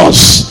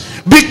Jesus,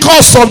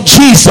 because of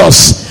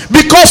Jesus,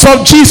 because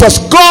of Jesus,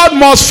 God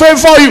must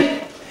favor you.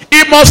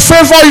 He must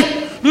favor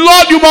you.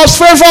 Lord, you must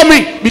favor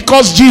me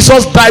because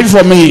Jesus died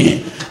for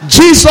me.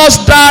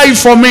 Jesus died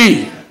for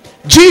me.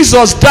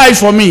 Jesus died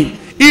for me.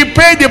 He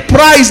paid the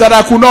price that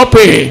I could not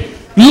pay.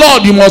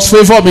 Lord, you must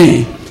favor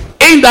me.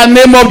 In the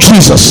name of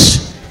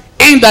Jesus.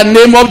 In the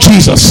name of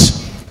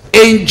Jesus.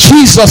 In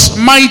Jesus'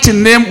 mighty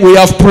name we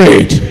have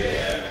prayed.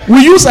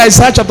 We use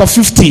Isaiah chapter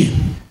 50,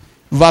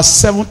 verse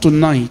 7 to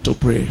 9 to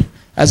pray.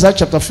 Isaiah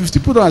chapter 50.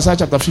 Put on Isaiah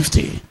chapter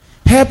 50.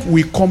 Help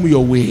will come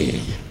your way.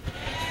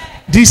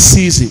 This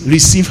season,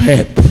 receive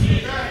help.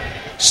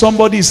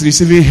 Somebody is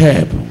receiving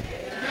help.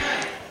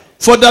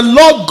 For the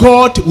Lord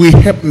God will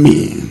help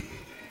me.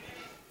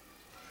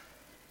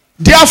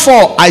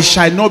 Therefore, I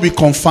shall not be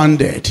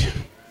confounded.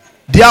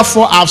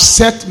 Therefore, I've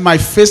set my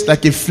face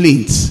like a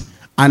flint,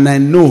 and I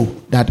know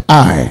that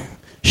I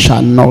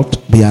shall not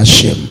be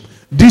ashamed.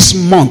 This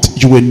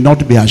month, you will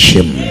not be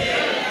ashamed.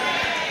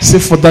 Say,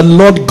 for the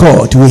Lord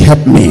God will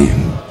help me.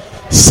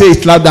 Say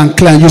it loud and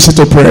clear and use it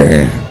to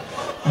pray.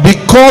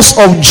 Because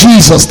of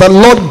Jesus, the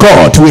Lord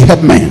God will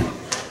help me.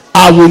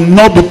 I will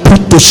not be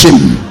put to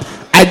shame.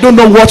 I don't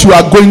know what you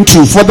are going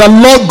through. For the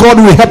Lord God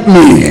will help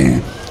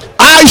me.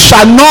 I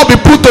shall not be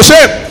put to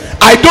shame.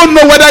 I don't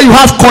know whether you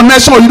have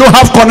connection or you don't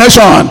have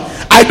connection.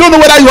 I don't know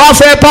whether you have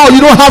helper or you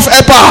don't have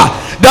helper.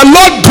 The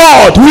Lord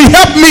God will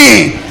help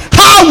me.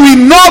 I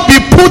will not be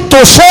put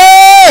to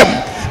shame.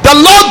 The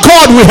Lord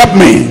God will help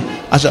me.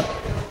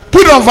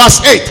 Put on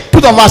verse 8.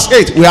 Put on verse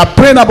 8. We are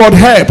praying about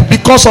help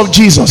because of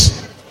Jesus.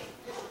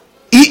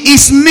 He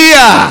is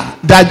near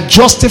that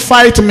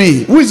justified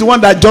me. Who is the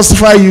one that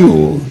justify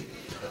you?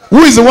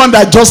 Who is the one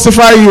that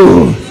justify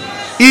you?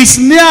 He is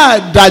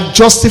near that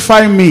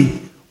justify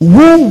me.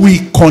 Who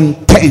will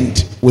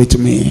contend with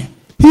me?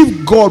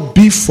 If God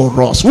be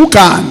for us, who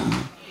can?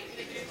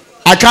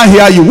 I can't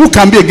hear you. Who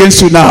can be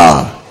against you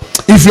now?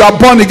 If you are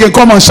born again,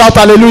 come and shout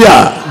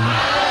hallelujah.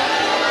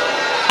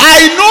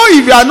 I know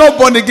if you are not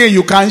born again,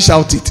 you can't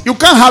shout it. You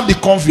can't have the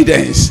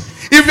confidence.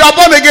 If you are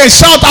born again,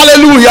 shout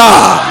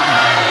hallelujah.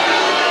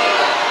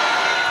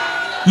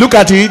 Look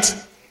at it.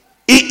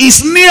 He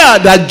is near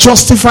that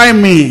justify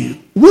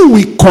me. Who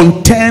will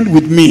contend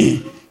with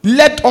me?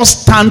 Let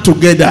us stand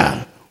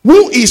together.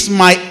 Who is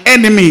my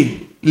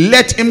enemy?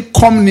 Let him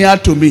come near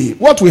to me.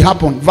 What will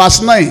happen?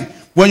 Verse 9.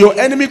 When your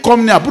enemy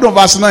come near, put on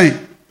verse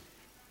 9.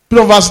 Put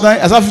on verse 9.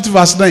 Isaiah 50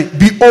 verse 9.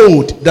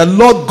 Behold, the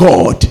Lord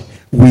God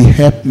will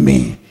help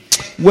me.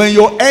 When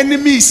your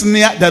enemy is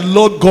near, the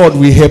Lord God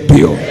will help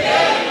you.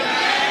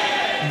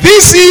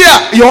 This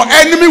year, your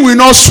enemy will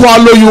not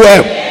swallow you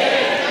up.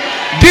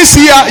 This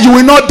year, you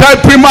will not die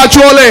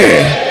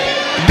prematurely.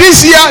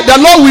 This year, the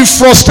Lord will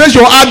frustrate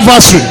your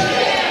adversary.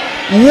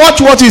 Watch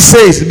what he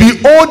says.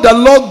 Behold, the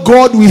Lord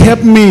God will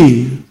help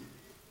me.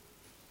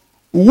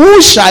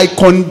 Who shall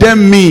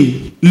condemn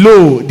me?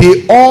 Lo,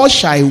 they all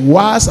shall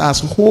wax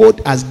as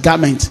old as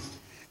garment.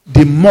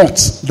 The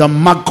moth, the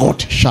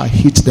maggot shall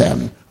hit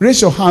them.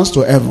 Raise your hands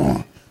to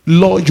heaven.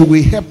 Lord, you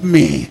will help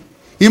me.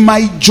 In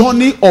my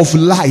journey of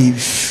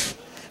life,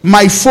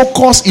 my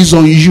focus is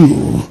on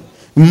you.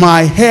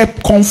 My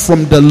help comes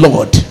from the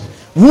Lord,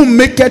 who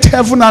maketh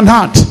heaven and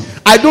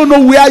earth. I don't know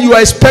where you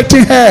are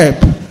expecting help.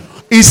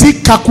 Is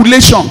it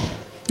calculation?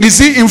 Is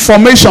it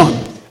information?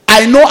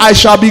 I know I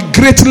shall be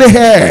greatly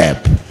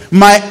helped.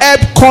 My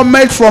help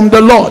cometh from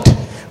the Lord.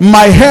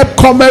 My help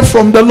cometh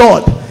from the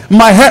Lord.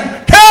 My help.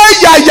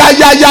 Hey,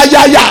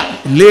 yeah.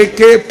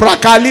 Leke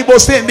prakalibo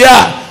sit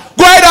there.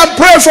 Go ahead and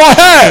pray for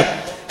help.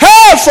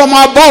 Help from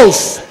above.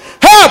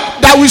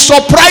 Help that will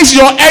surprise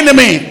your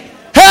enemy.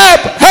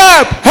 Help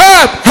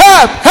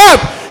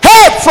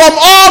from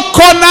all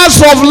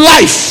corners of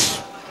life.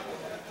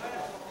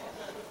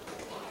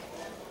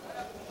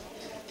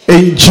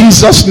 In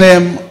Jesus'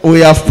 name we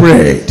have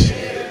prayed.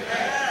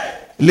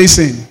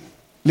 Listen.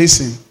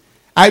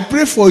 I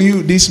pray for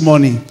you this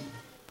morning.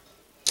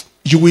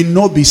 You will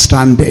not be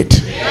stranded.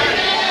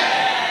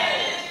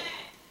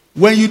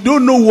 When you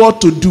don't know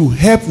what to do,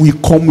 help will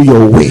come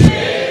your way.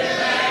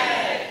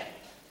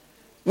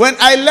 When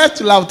I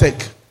left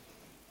Lautech,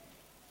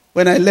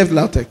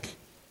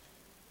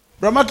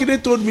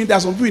 Bramakide told me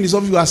that some people in his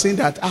office were saying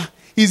that,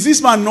 is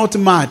this man not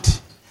mad?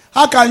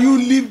 How can you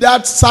leave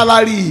that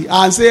salary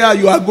and say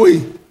you are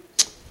going?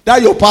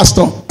 That's your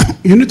pastor.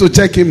 You need to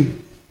check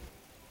him.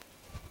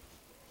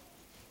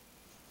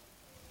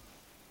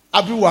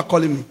 People were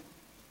calling me.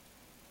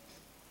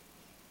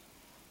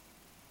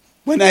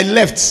 When I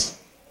left,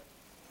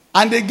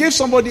 and they gave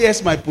somebody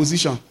else my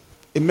position,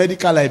 a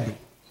medical library,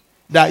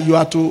 that you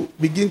are to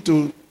begin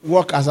to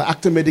work as an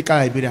acting medical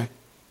librarian.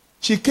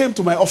 She came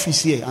to my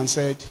office here and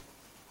said,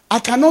 I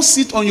cannot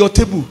sit on your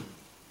table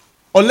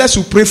unless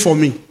you pray for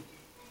me.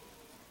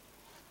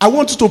 I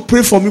want you to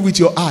pray for me with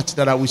your heart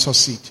that I will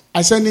succeed.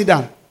 I said, kneel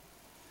down.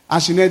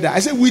 And she knelt down. I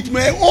said, with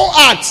my whole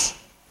heart.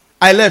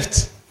 I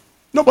left.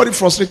 Nobody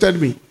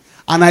frustrated me.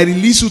 And I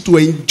released you to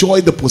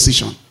enjoy the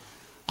position.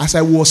 As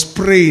I was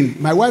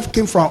praying, my wife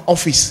came from her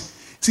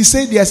office. She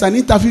said, there's an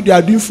interview they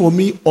are doing for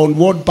me on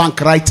World Bank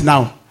right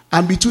now.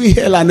 I'm between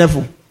hell and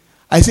heaven.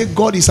 I said,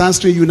 God is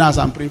answering you now as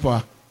I'm praying for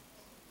her.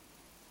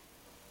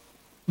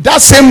 That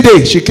same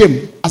day, she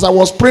came. As I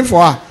was praying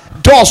for her,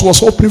 doors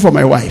was opening for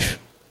my wife.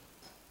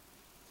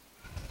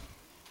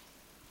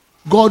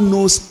 God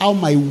knows how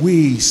my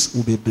ways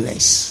will be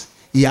blessed.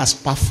 He has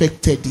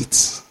perfected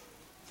it.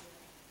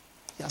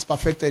 He has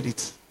perfected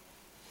it.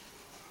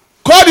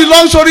 Cut the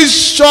long story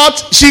short,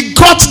 she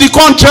got the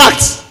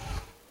contract.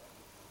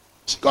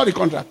 She got the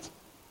contract.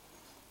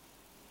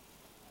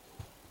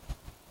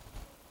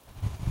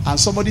 And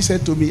somebody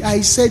said to me,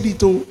 I said it,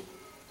 God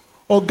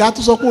will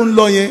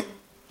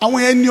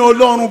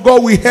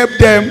help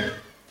them.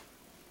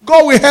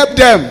 God will help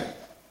them.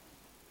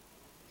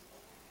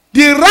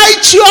 The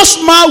righteous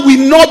man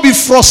will not be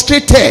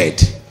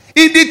frustrated.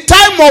 In the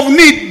time of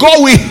need,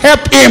 God will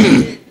help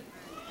him.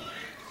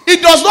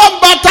 It does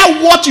not matter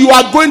what you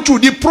are going through,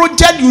 the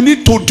project you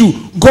need to do,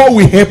 God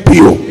will help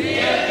you.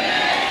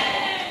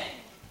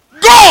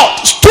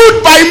 God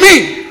stood by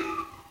me.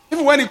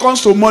 Even when it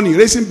comes to money,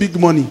 raising big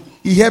money,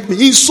 he helped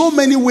me in so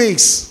many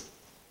ways.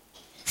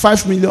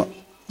 5 million,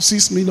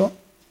 6 million,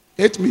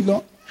 8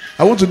 million.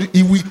 I want to do,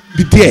 he will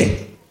be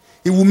there.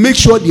 He will make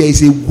sure there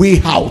is a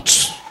way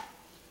out.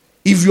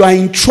 If you are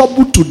in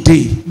trouble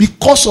today,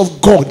 because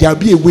of God, there will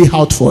be a way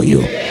out for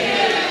you.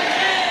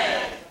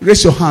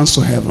 Raise your hands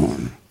to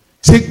heaven.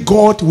 Say,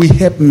 God will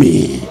help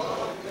me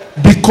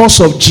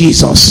because of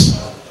Jesus.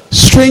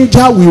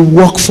 Stranger will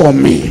work for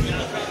me.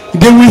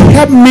 They will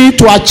help me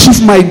to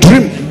achieve my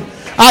dream,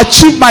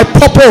 achieve my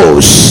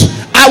purpose.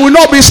 I will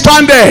not be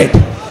stranded.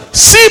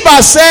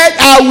 Siba said,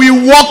 I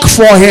will work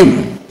for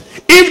him.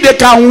 If they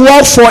can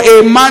work for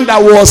a man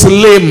that was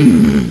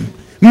lame,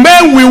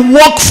 men will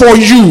work for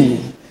you.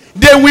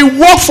 They will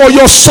work for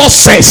your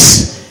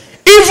success.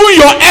 Even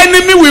your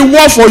enemy will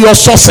work for your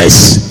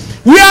success.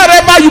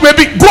 Wherever you may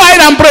be, go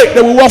ahead and pray.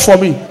 They will work for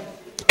me.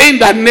 In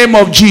the name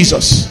of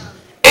Jesus.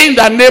 In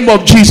the name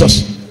of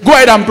Jesus. Go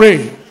ahead and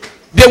pray.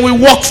 They will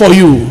work for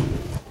you.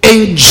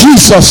 In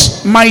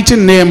Jesus' mighty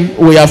name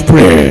we have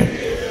prayed.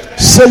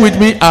 Say with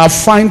me, I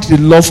find the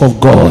love of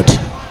God.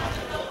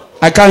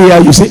 I can't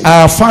hear you. Say,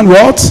 I have found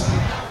what?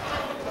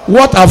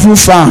 What have you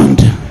found?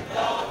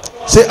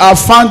 Say, I have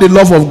found the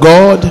love of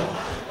God.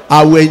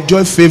 I will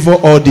enjoy favor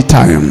all the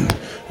time.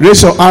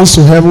 Raise your hands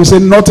to heaven. Say,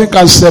 nothing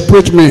can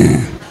separate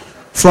me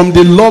from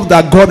the love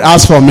that God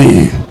has for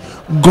me.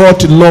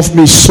 God loved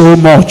me so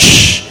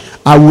much.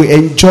 I will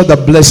enjoy the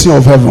blessing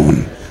of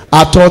heaven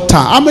at all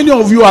times. How many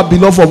of you are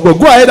beloved of God?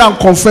 Go ahead and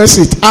confess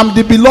it. I'm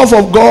the beloved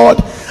of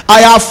God.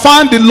 I have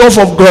found the love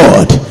of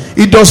God.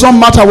 It does not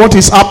matter what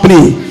is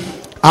happening.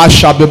 I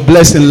shall be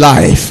blessed in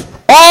life.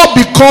 All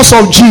because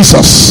of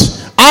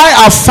Jesus. I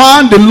have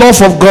found the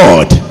love of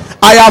God.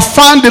 I have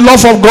found the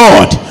love of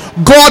God.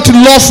 God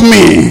loves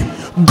me.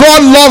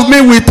 God loves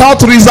me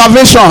without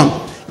reservation.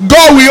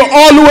 God will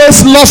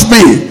always love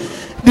me.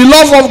 The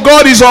love of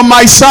God is on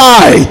my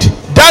side.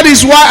 That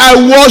is why I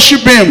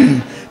worship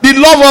him. The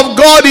love of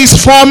God is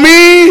for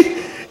me.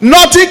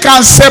 Nothing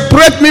can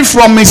separate me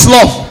from his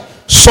love.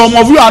 Some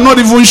of you are not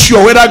even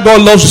sure whether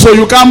God loves you, so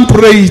you can't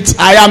pray it.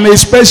 I am a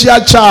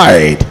special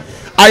child.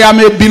 I am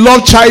a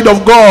beloved child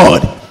of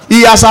God.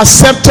 He has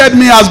accepted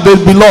me as the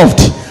beloved.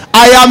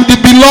 I am the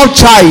beloved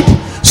child.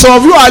 Some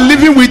of you are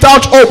living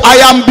without hope. I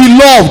am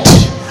beloved.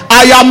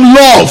 I am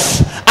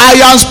loved. I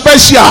am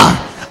special.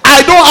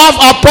 I don't have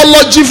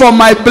apology for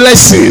my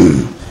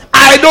blessing.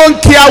 I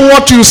don't care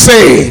what you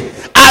say.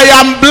 I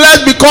am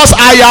blessed because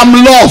I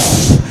am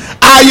loved.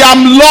 I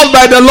am loved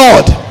by the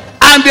Lord.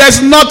 And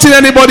there's nothing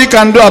anybody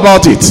can do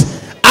about it.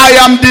 I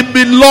am the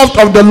beloved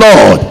of the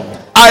Lord.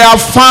 I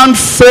have found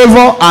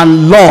favor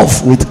and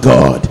love with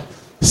God.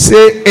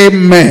 Say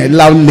amen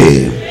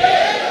loudly.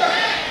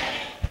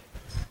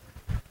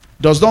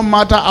 Does not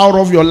matter how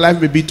rough your life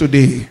may be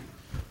today.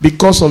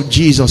 Because of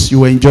Jesus, you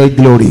will enjoy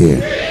glory.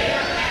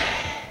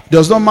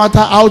 Does not matter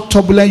how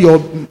turbulent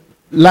your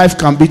life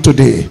can be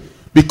today.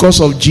 Because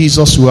of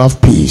Jesus, you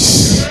have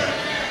peace.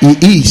 He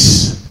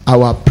is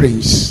our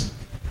Prince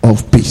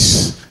of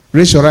Peace.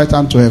 Raise your right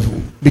hand to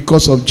heaven.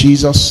 Because of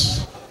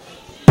Jesus,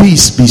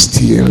 peace be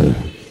still.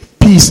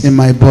 Peace in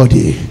my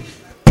body.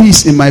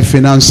 Peace in my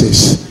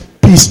finances.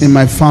 Peace in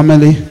my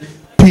family.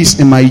 Peace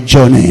in my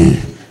journey.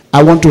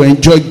 I want to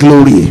enjoy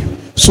glory.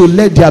 So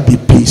let there be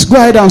peace. Go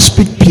ahead and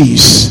speak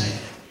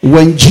peace.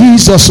 When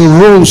Jesus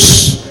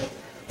rose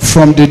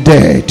from the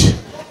dead,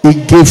 he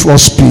gave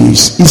us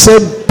peace. He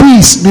said,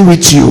 peace be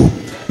with you.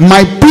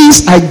 My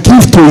peace I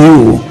give to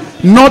you,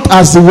 not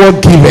as the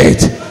world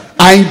giveth.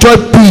 I enjoy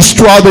peace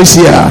throughout this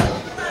year.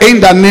 In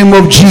the name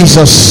of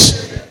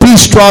Jesus.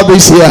 Peace throughout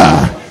this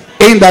year.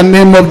 In the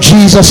name of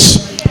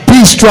Jesus.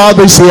 Peace throughout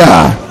this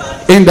year.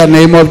 In the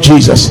name of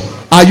Jesus.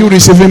 Are you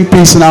receiving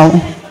peace now?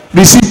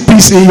 Receive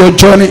peace in your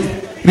journey.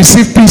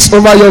 Receive peace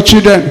over your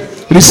children.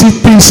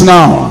 Receive peace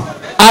now.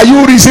 Are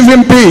you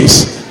receiving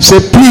peace? Say,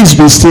 peace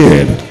be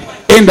still.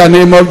 In the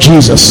name of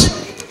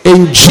Jesus.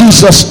 In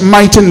Jesus'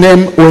 mighty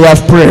name we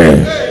have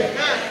prayed.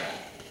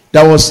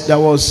 There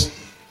was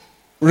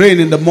rain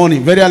in the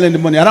morning, very early in the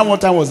morning. Around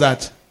what time was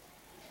that?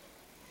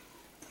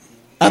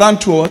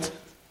 Around 2 what?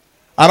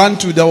 Around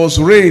 2, there was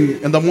rain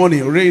in the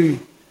morning. Rain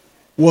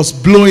was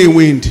blowing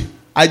wind.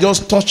 I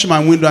just touched my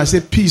window. I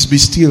said, peace be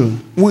still.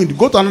 Wind,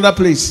 go to another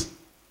place.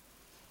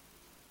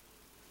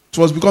 It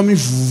was becoming,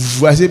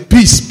 I said,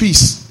 peace,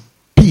 peace,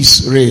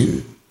 peace,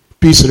 rain.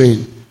 Peace,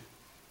 rain.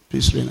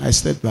 Peace, rain. I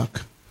stepped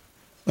back.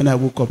 When I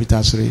woke up, it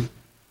has rained.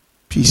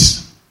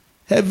 Peace.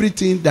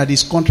 Everything that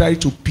is contrary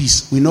to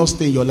peace will not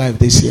stay in your life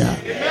this year.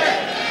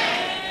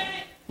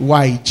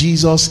 Why?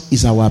 Jesus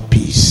is our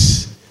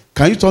peace.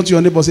 Can you turn to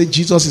your neighbor and say,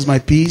 Jesus is my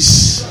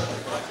peace?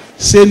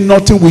 Say,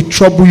 nothing will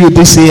trouble you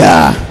this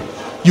year.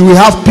 You will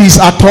have peace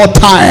at all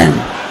time.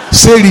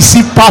 Say,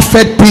 receive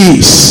perfect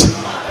peace.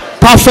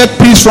 Perfect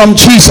peace from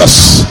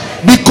Jesus.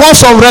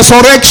 Because of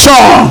resurrection,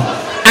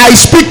 I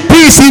speak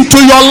peace into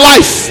your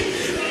life.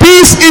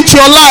 Peace into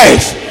your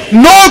life.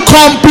 No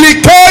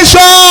complication.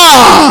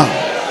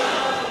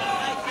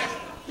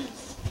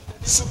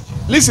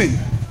 Listen,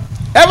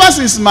 ever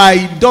since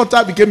my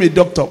daughter became a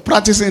doctor,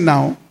 practicing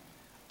now,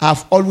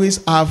 I've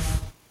always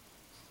have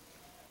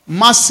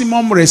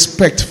maximum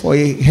respect for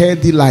a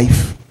healthy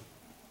life.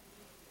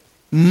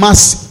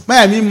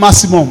 I mean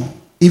maximum.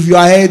 If you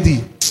are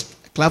healthy,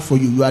 clap for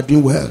you. You are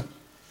doing well.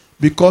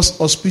 Because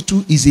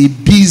hospital is a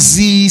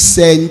busy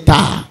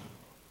center.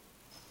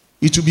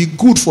 It will be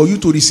good for you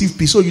to receive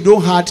peace so you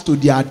don't add to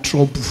their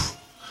trouble.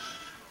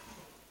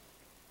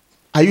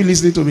 Are you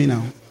listening to me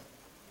now?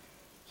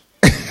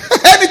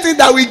 Anything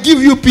that will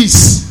give you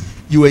peace,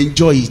 you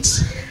enjoy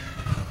it.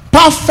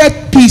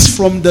 Perfect peace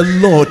from the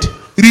Lord.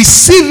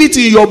 Receive it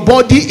in your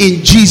body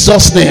in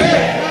Jesus' name.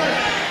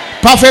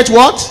 Perfect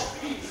what?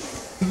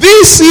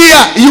 This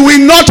year you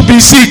will not be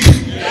sick.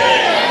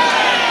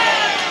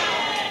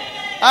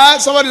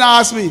 Somebody now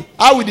asked me,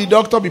 how will the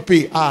doctor be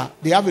paid?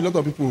 They have a lot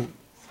of people.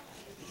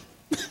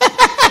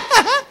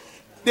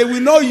 They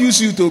will not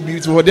use you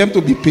for them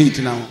to be paid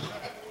now.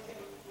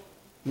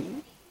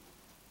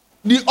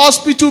 The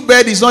hospital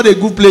bed is not a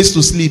good place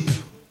to sleep.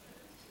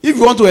 If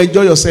you want to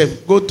enjoy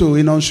yourself, go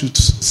to shoot,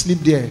 sleep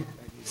there,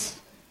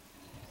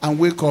 and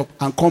wake up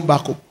and come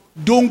back up.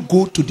 Don't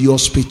go to the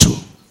hospital.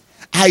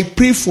 I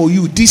pray for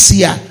you this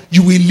year,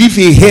 you will live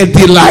a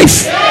healthy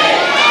life.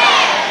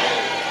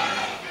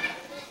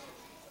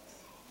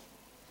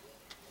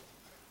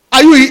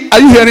 Are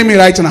you hearing me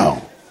right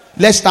now?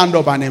 Let's stand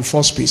up and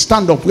enforce peace.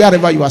 Stand up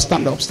wherever you are.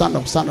 Stand up, stand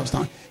up, stand up,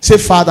 stand up. Say,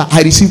 Father,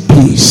 I receive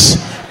peace.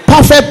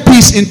 Perfect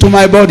peace into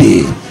my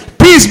body.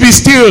 Peace be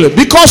still.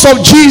 Because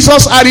of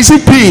Jesus, I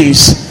receive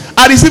peace.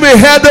 I receive a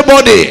healthy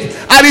body.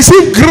 I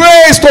receive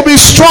grace to be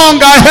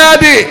strong and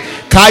healthy.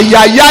 Go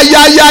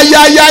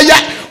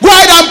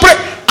ahead and pray.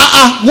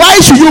 Why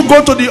should you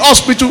go to the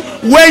hospital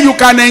where you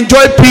can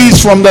enjoy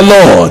peace from the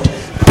Lord?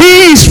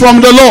 Peace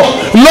from the Lord.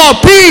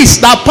 Lord, peace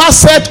that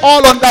passeth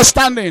all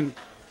understanding.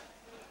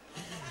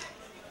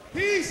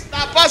 Peace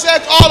that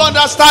passeth all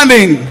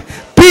understanding.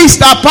 Peace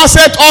that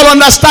passeth all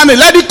understanding.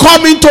 Let it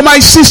come into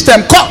my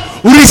system. Come,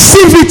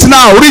 receive it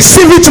now.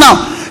 Receive it now.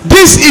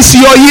 This is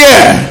your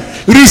year.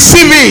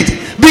 Receive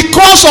it.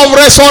 Because of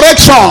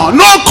resurrection,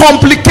 no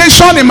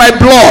complication in my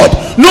blood,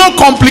 no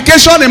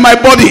complication in my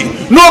body,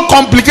 no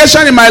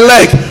complication in my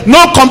leg,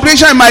 no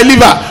complication in my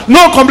liver,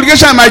 no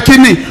complication in my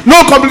kidney,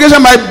 no complication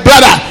in my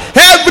bladder.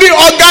 Every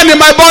organ in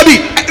my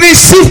body,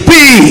 receive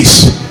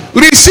peace.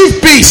 Receive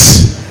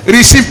peace.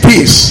 Receive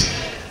peace.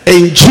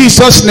 In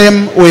Jesus'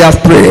 name we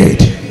have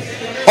prayed.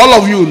 All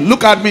of you,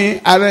 look at me.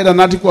 I read an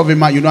article of a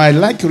man. I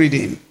like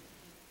reading.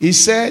 He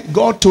said,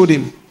 God told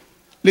him,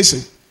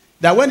 listen,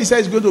 that when he said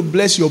he's going to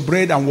bless your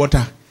bread and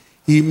water,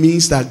 he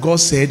means that God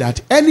said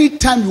that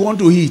anytime you want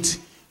to eat,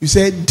 you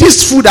say,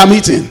 this food I'm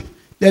eating,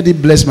 let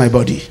it bless my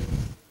body.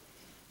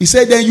 He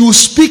said, then you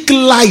speak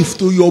life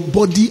to your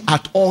body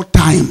at all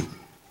time.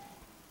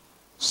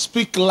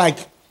 Speak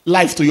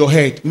life to your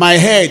head. My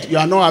head, you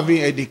are not having a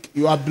headache.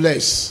 You are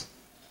blessed.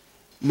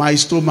 My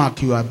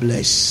stomach, you are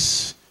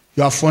blessed.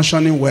 You are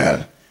functioning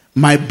well.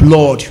 My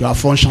blood, you are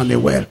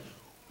functioning well.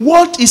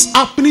 What is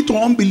happening to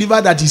unbeliever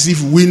that is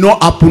evil will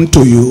not happen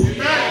to you.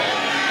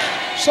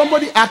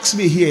 Somebody asked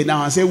me here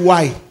now and say,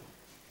 why?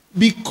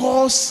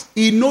 Because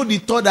he knows the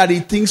thought that he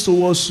thinks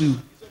towards you.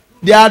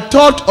 They are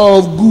thought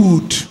of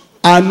good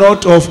and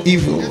not of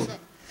evil.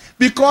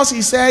 Because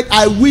he said,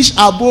 I wish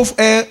above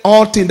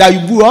all things that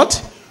you do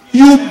what?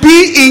 You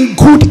be in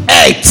good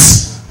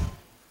health.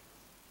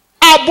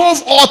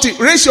 Above all things.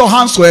 Raise your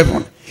hands to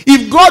heaven.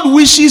 If God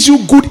wishes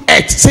you good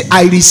health, say,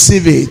 I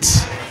receive it.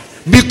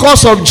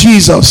 Because of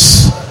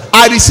Jesus,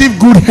 I receive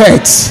good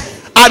health.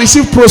 I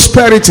receive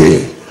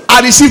prosperity.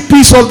 I receive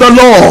peace of the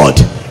Lord.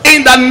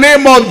 In the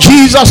name of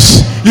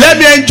Jesus, let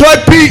me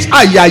enjoy peace.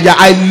 I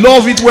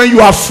love it when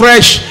you are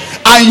fresh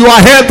and you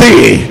are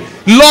healthy.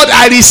 Lord,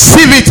 I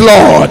receive it,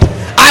 Lord.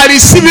 I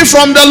receive it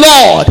from the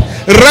Lord.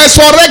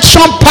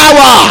 Resurrection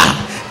power.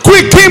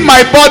 Quicken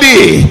my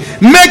body.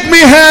 Make me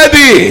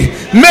healthy.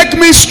 Make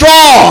me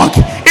strong.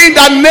 In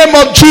the name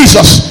of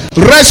Jesus.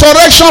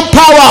 Resurrection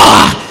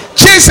power.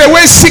 Chase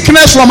away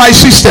sickness from my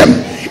system.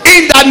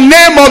 In the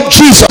name of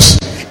Jesus.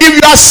 If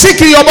you are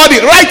sick in your body,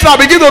 right now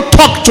begin to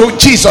talk to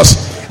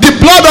Jesus. The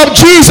blood of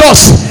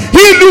Jesus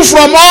heal you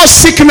from all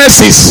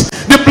sicknesses.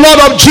 The blood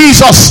of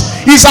Jesus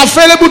is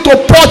available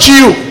to purge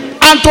you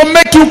and to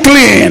make you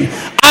clean.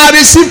 I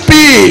receive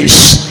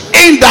peace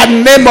in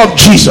the name of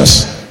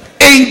Jesus.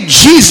 In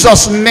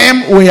Jesus'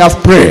 name we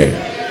have prayed.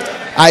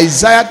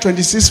 Isaiah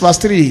 26 verse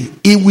 3.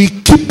 He will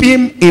keep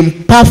him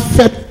in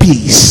perfect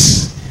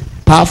peace.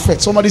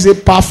 Perfect. Somebody say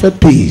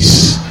perfect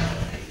peace.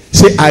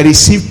 Say, I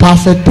receive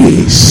perfect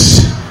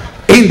peace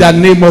in the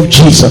name of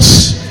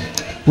Jesus.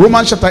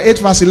 Romans chapter 8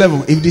 verse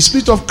 11. If the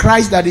spirit of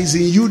Christ that is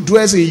in you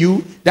dwells in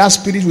you, that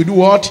spirit will do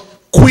what?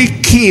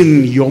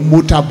 Quicken your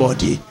mortal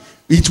body.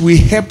 It will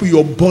help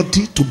your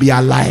body to be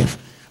alive.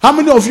 How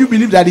many of you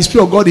believe that the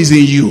spirit of God is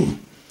in you?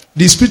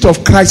 The spirit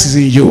of Christ is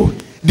in you.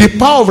 The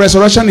power of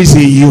resurrection is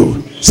in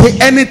you. Say,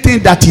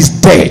 anything that is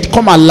dead,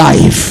 come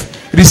alive.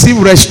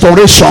 Receive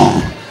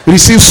restoration.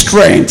 Receive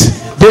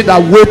strength. They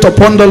that wait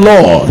upon the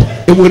Lord,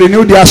 it will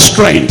renew their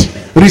strength.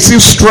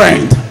 Receive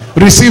strength.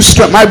 Receive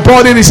strength. My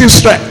body receives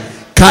strength.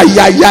 Go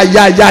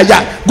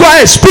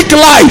ahead, speak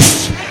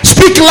life.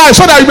 Speak life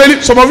so that you may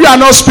live. Some of you are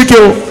not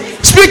speaking.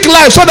 Speak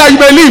life so that you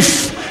may live.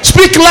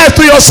 Speak life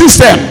to your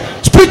system.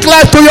 Speak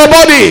life to your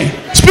body.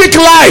 Speak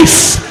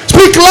life.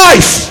 Speak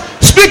life.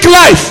 Speak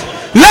life.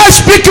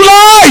 Let's speak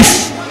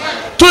life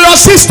to your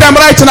system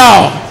right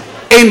now.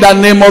 In the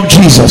name of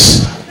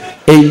Jesus.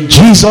 In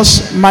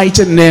Jesus'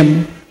 mighty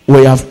name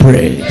we have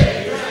prayed.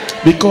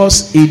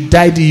 Because he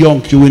died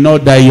young, you will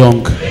not die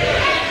young.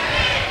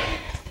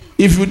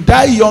 If you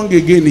die young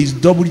again, it's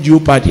double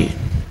jeopardy.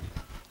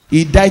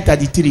 He died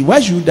 33. Why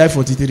should you die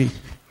 43?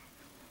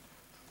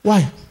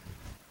 Why?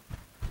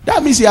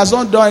 That means he has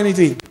not done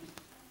anything.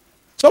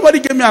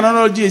 Somebody gave me an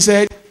analogy. He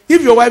said,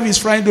 if your wife is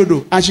frying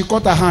dodo and she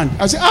cut her hand,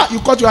 I said, you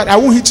cut your hand, I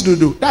won't hit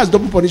dodo. That's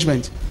double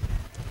punishment.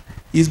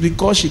 It's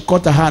because she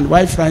cut her hand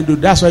while frying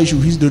dodo. That's why you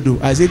should hit dodo.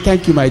 I say,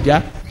 thank you, my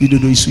dear. The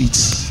dodo is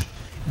sweet.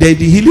 Then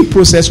the healing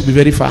process will be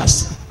very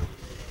fast.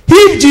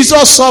 If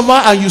Jesus suffer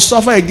and you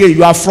suffer again,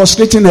 you are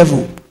frustrating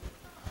heaven.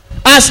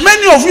 As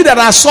many of you that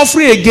are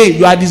suffering again,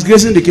 you are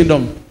disgracing the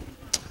kingdom.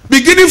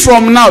 Beginning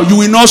from now, you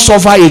will not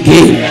suffer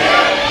again.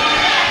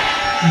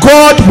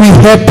 God will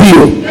help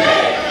you.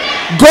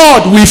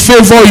 God will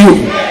favor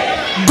you.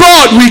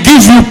 God will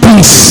give you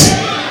peace.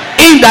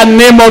 In the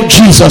name of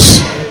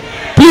Jesus.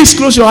 Please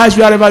close your eyes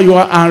wherever you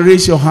are and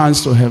raise your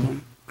hands to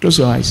heaven. Close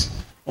your eyes.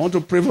 I want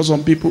to pray for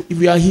some people.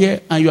 If you are here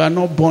and you are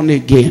not born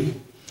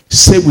again,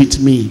 say with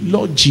me,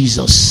 Lord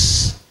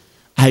Jesus,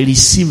 I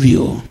receive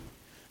you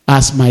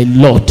as my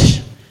Lord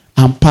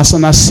and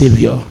personal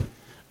Savior.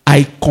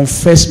 I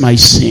confess my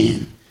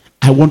sin.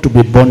 I want to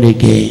be born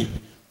again.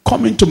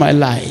 Come into my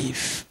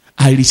life.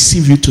 I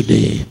receive you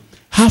today.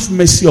 Have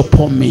mercy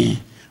upon me.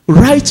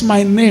 Write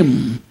my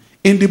name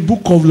in the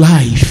book of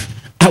life.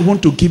 I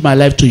want to give my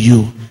life to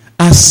you.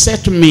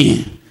 Accept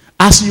me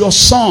as your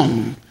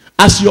son,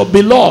 as your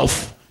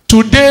beloved.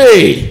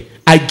 Today,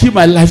 I give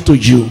my life to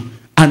you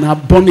and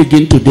I'm born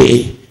again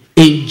today.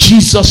 In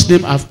Jesus'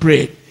 name I've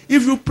prayed.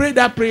 If you pray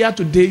that prayer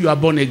today, you are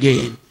born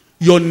again.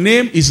 Your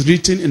name is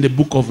written in the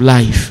book of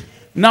life.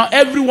 Now,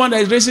 everyone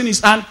that is raising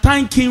his hand,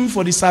 thank him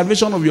for the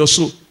salvation of your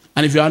soul.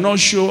 And if you are not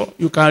sure,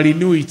 you can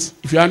renew it.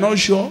 If you are not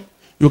sure,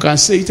 you can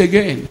say it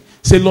again.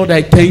 Say, Lord,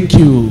 I thank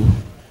you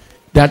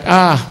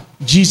that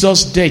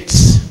Jesus'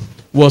 death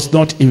was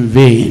not in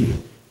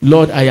vain.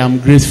 Lord, I am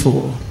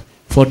grateful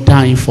for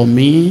dying for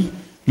me.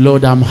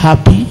 Lord, I'm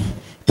happy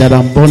that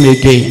I'm born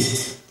again.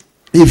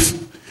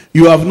 If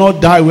you have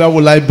not died, where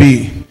will I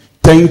be?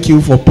 Thank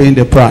you for paying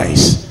the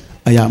price.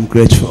 I am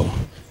grateful.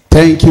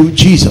 Thank you,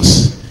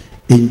 Jesus.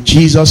 In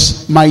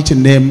Jesus' mighty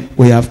name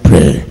we have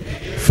prayed.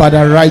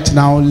 Father, right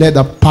now, let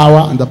the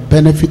power and the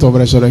benefit of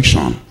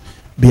resurrection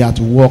be at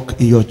work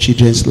in your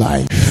children's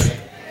life.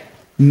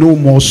 No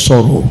more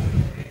sorrow.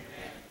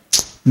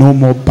 No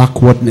more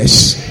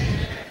backwardness.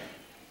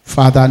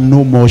 Father,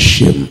 no more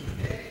shame.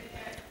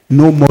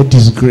 No more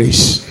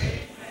disgrace.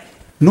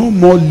 No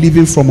more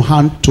living from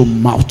hand to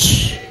mouth.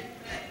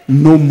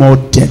 No more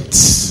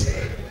debts.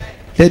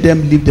 Let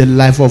them live the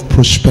life of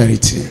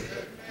prosperity.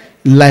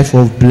 Life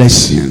of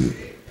blessing.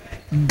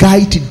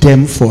 Guide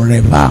them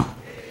forever.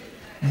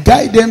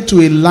 Guide them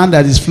to a land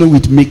that is flowing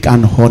with milk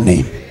and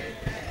honey.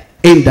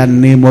 In the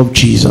name of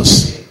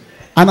Jesus.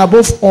 And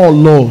above all,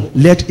 Lord,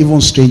 let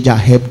even stranger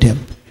help them.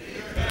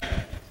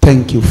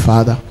 Thank you,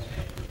 Father.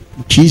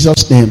 In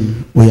Jesus'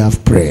 name we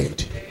have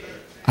prayed.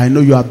 I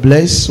know you are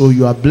blessed, so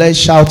you are blessed.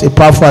 Shout a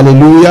powerful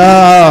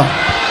hallelujah.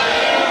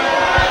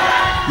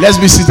 Let's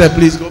be seated,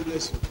 please. God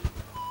bless you.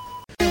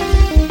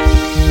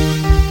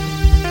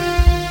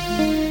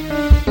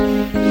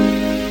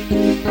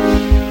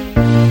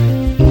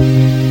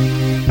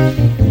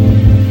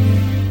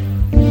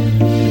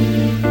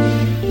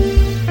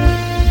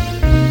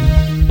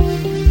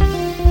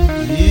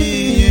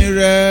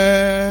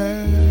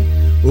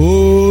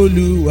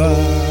 Olúwa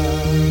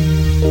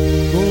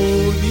kò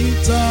ní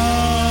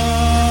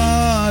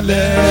tán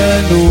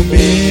lẹ́nu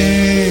mi,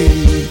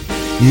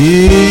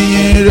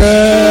 ìyìn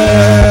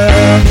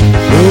rẹ̀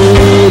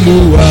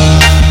Olúwa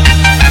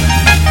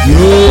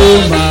yóò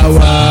máa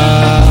wà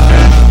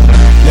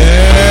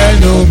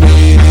lẹ́nu mi,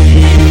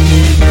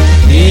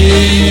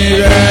 ìyìn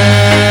rẹ̀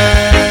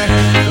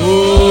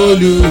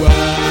Olúwa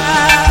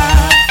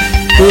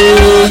kò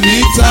ní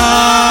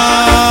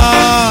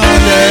tán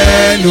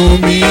lẹ́nu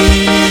mi.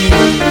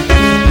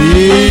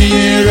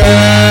 Ìyìn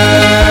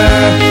rẹ̀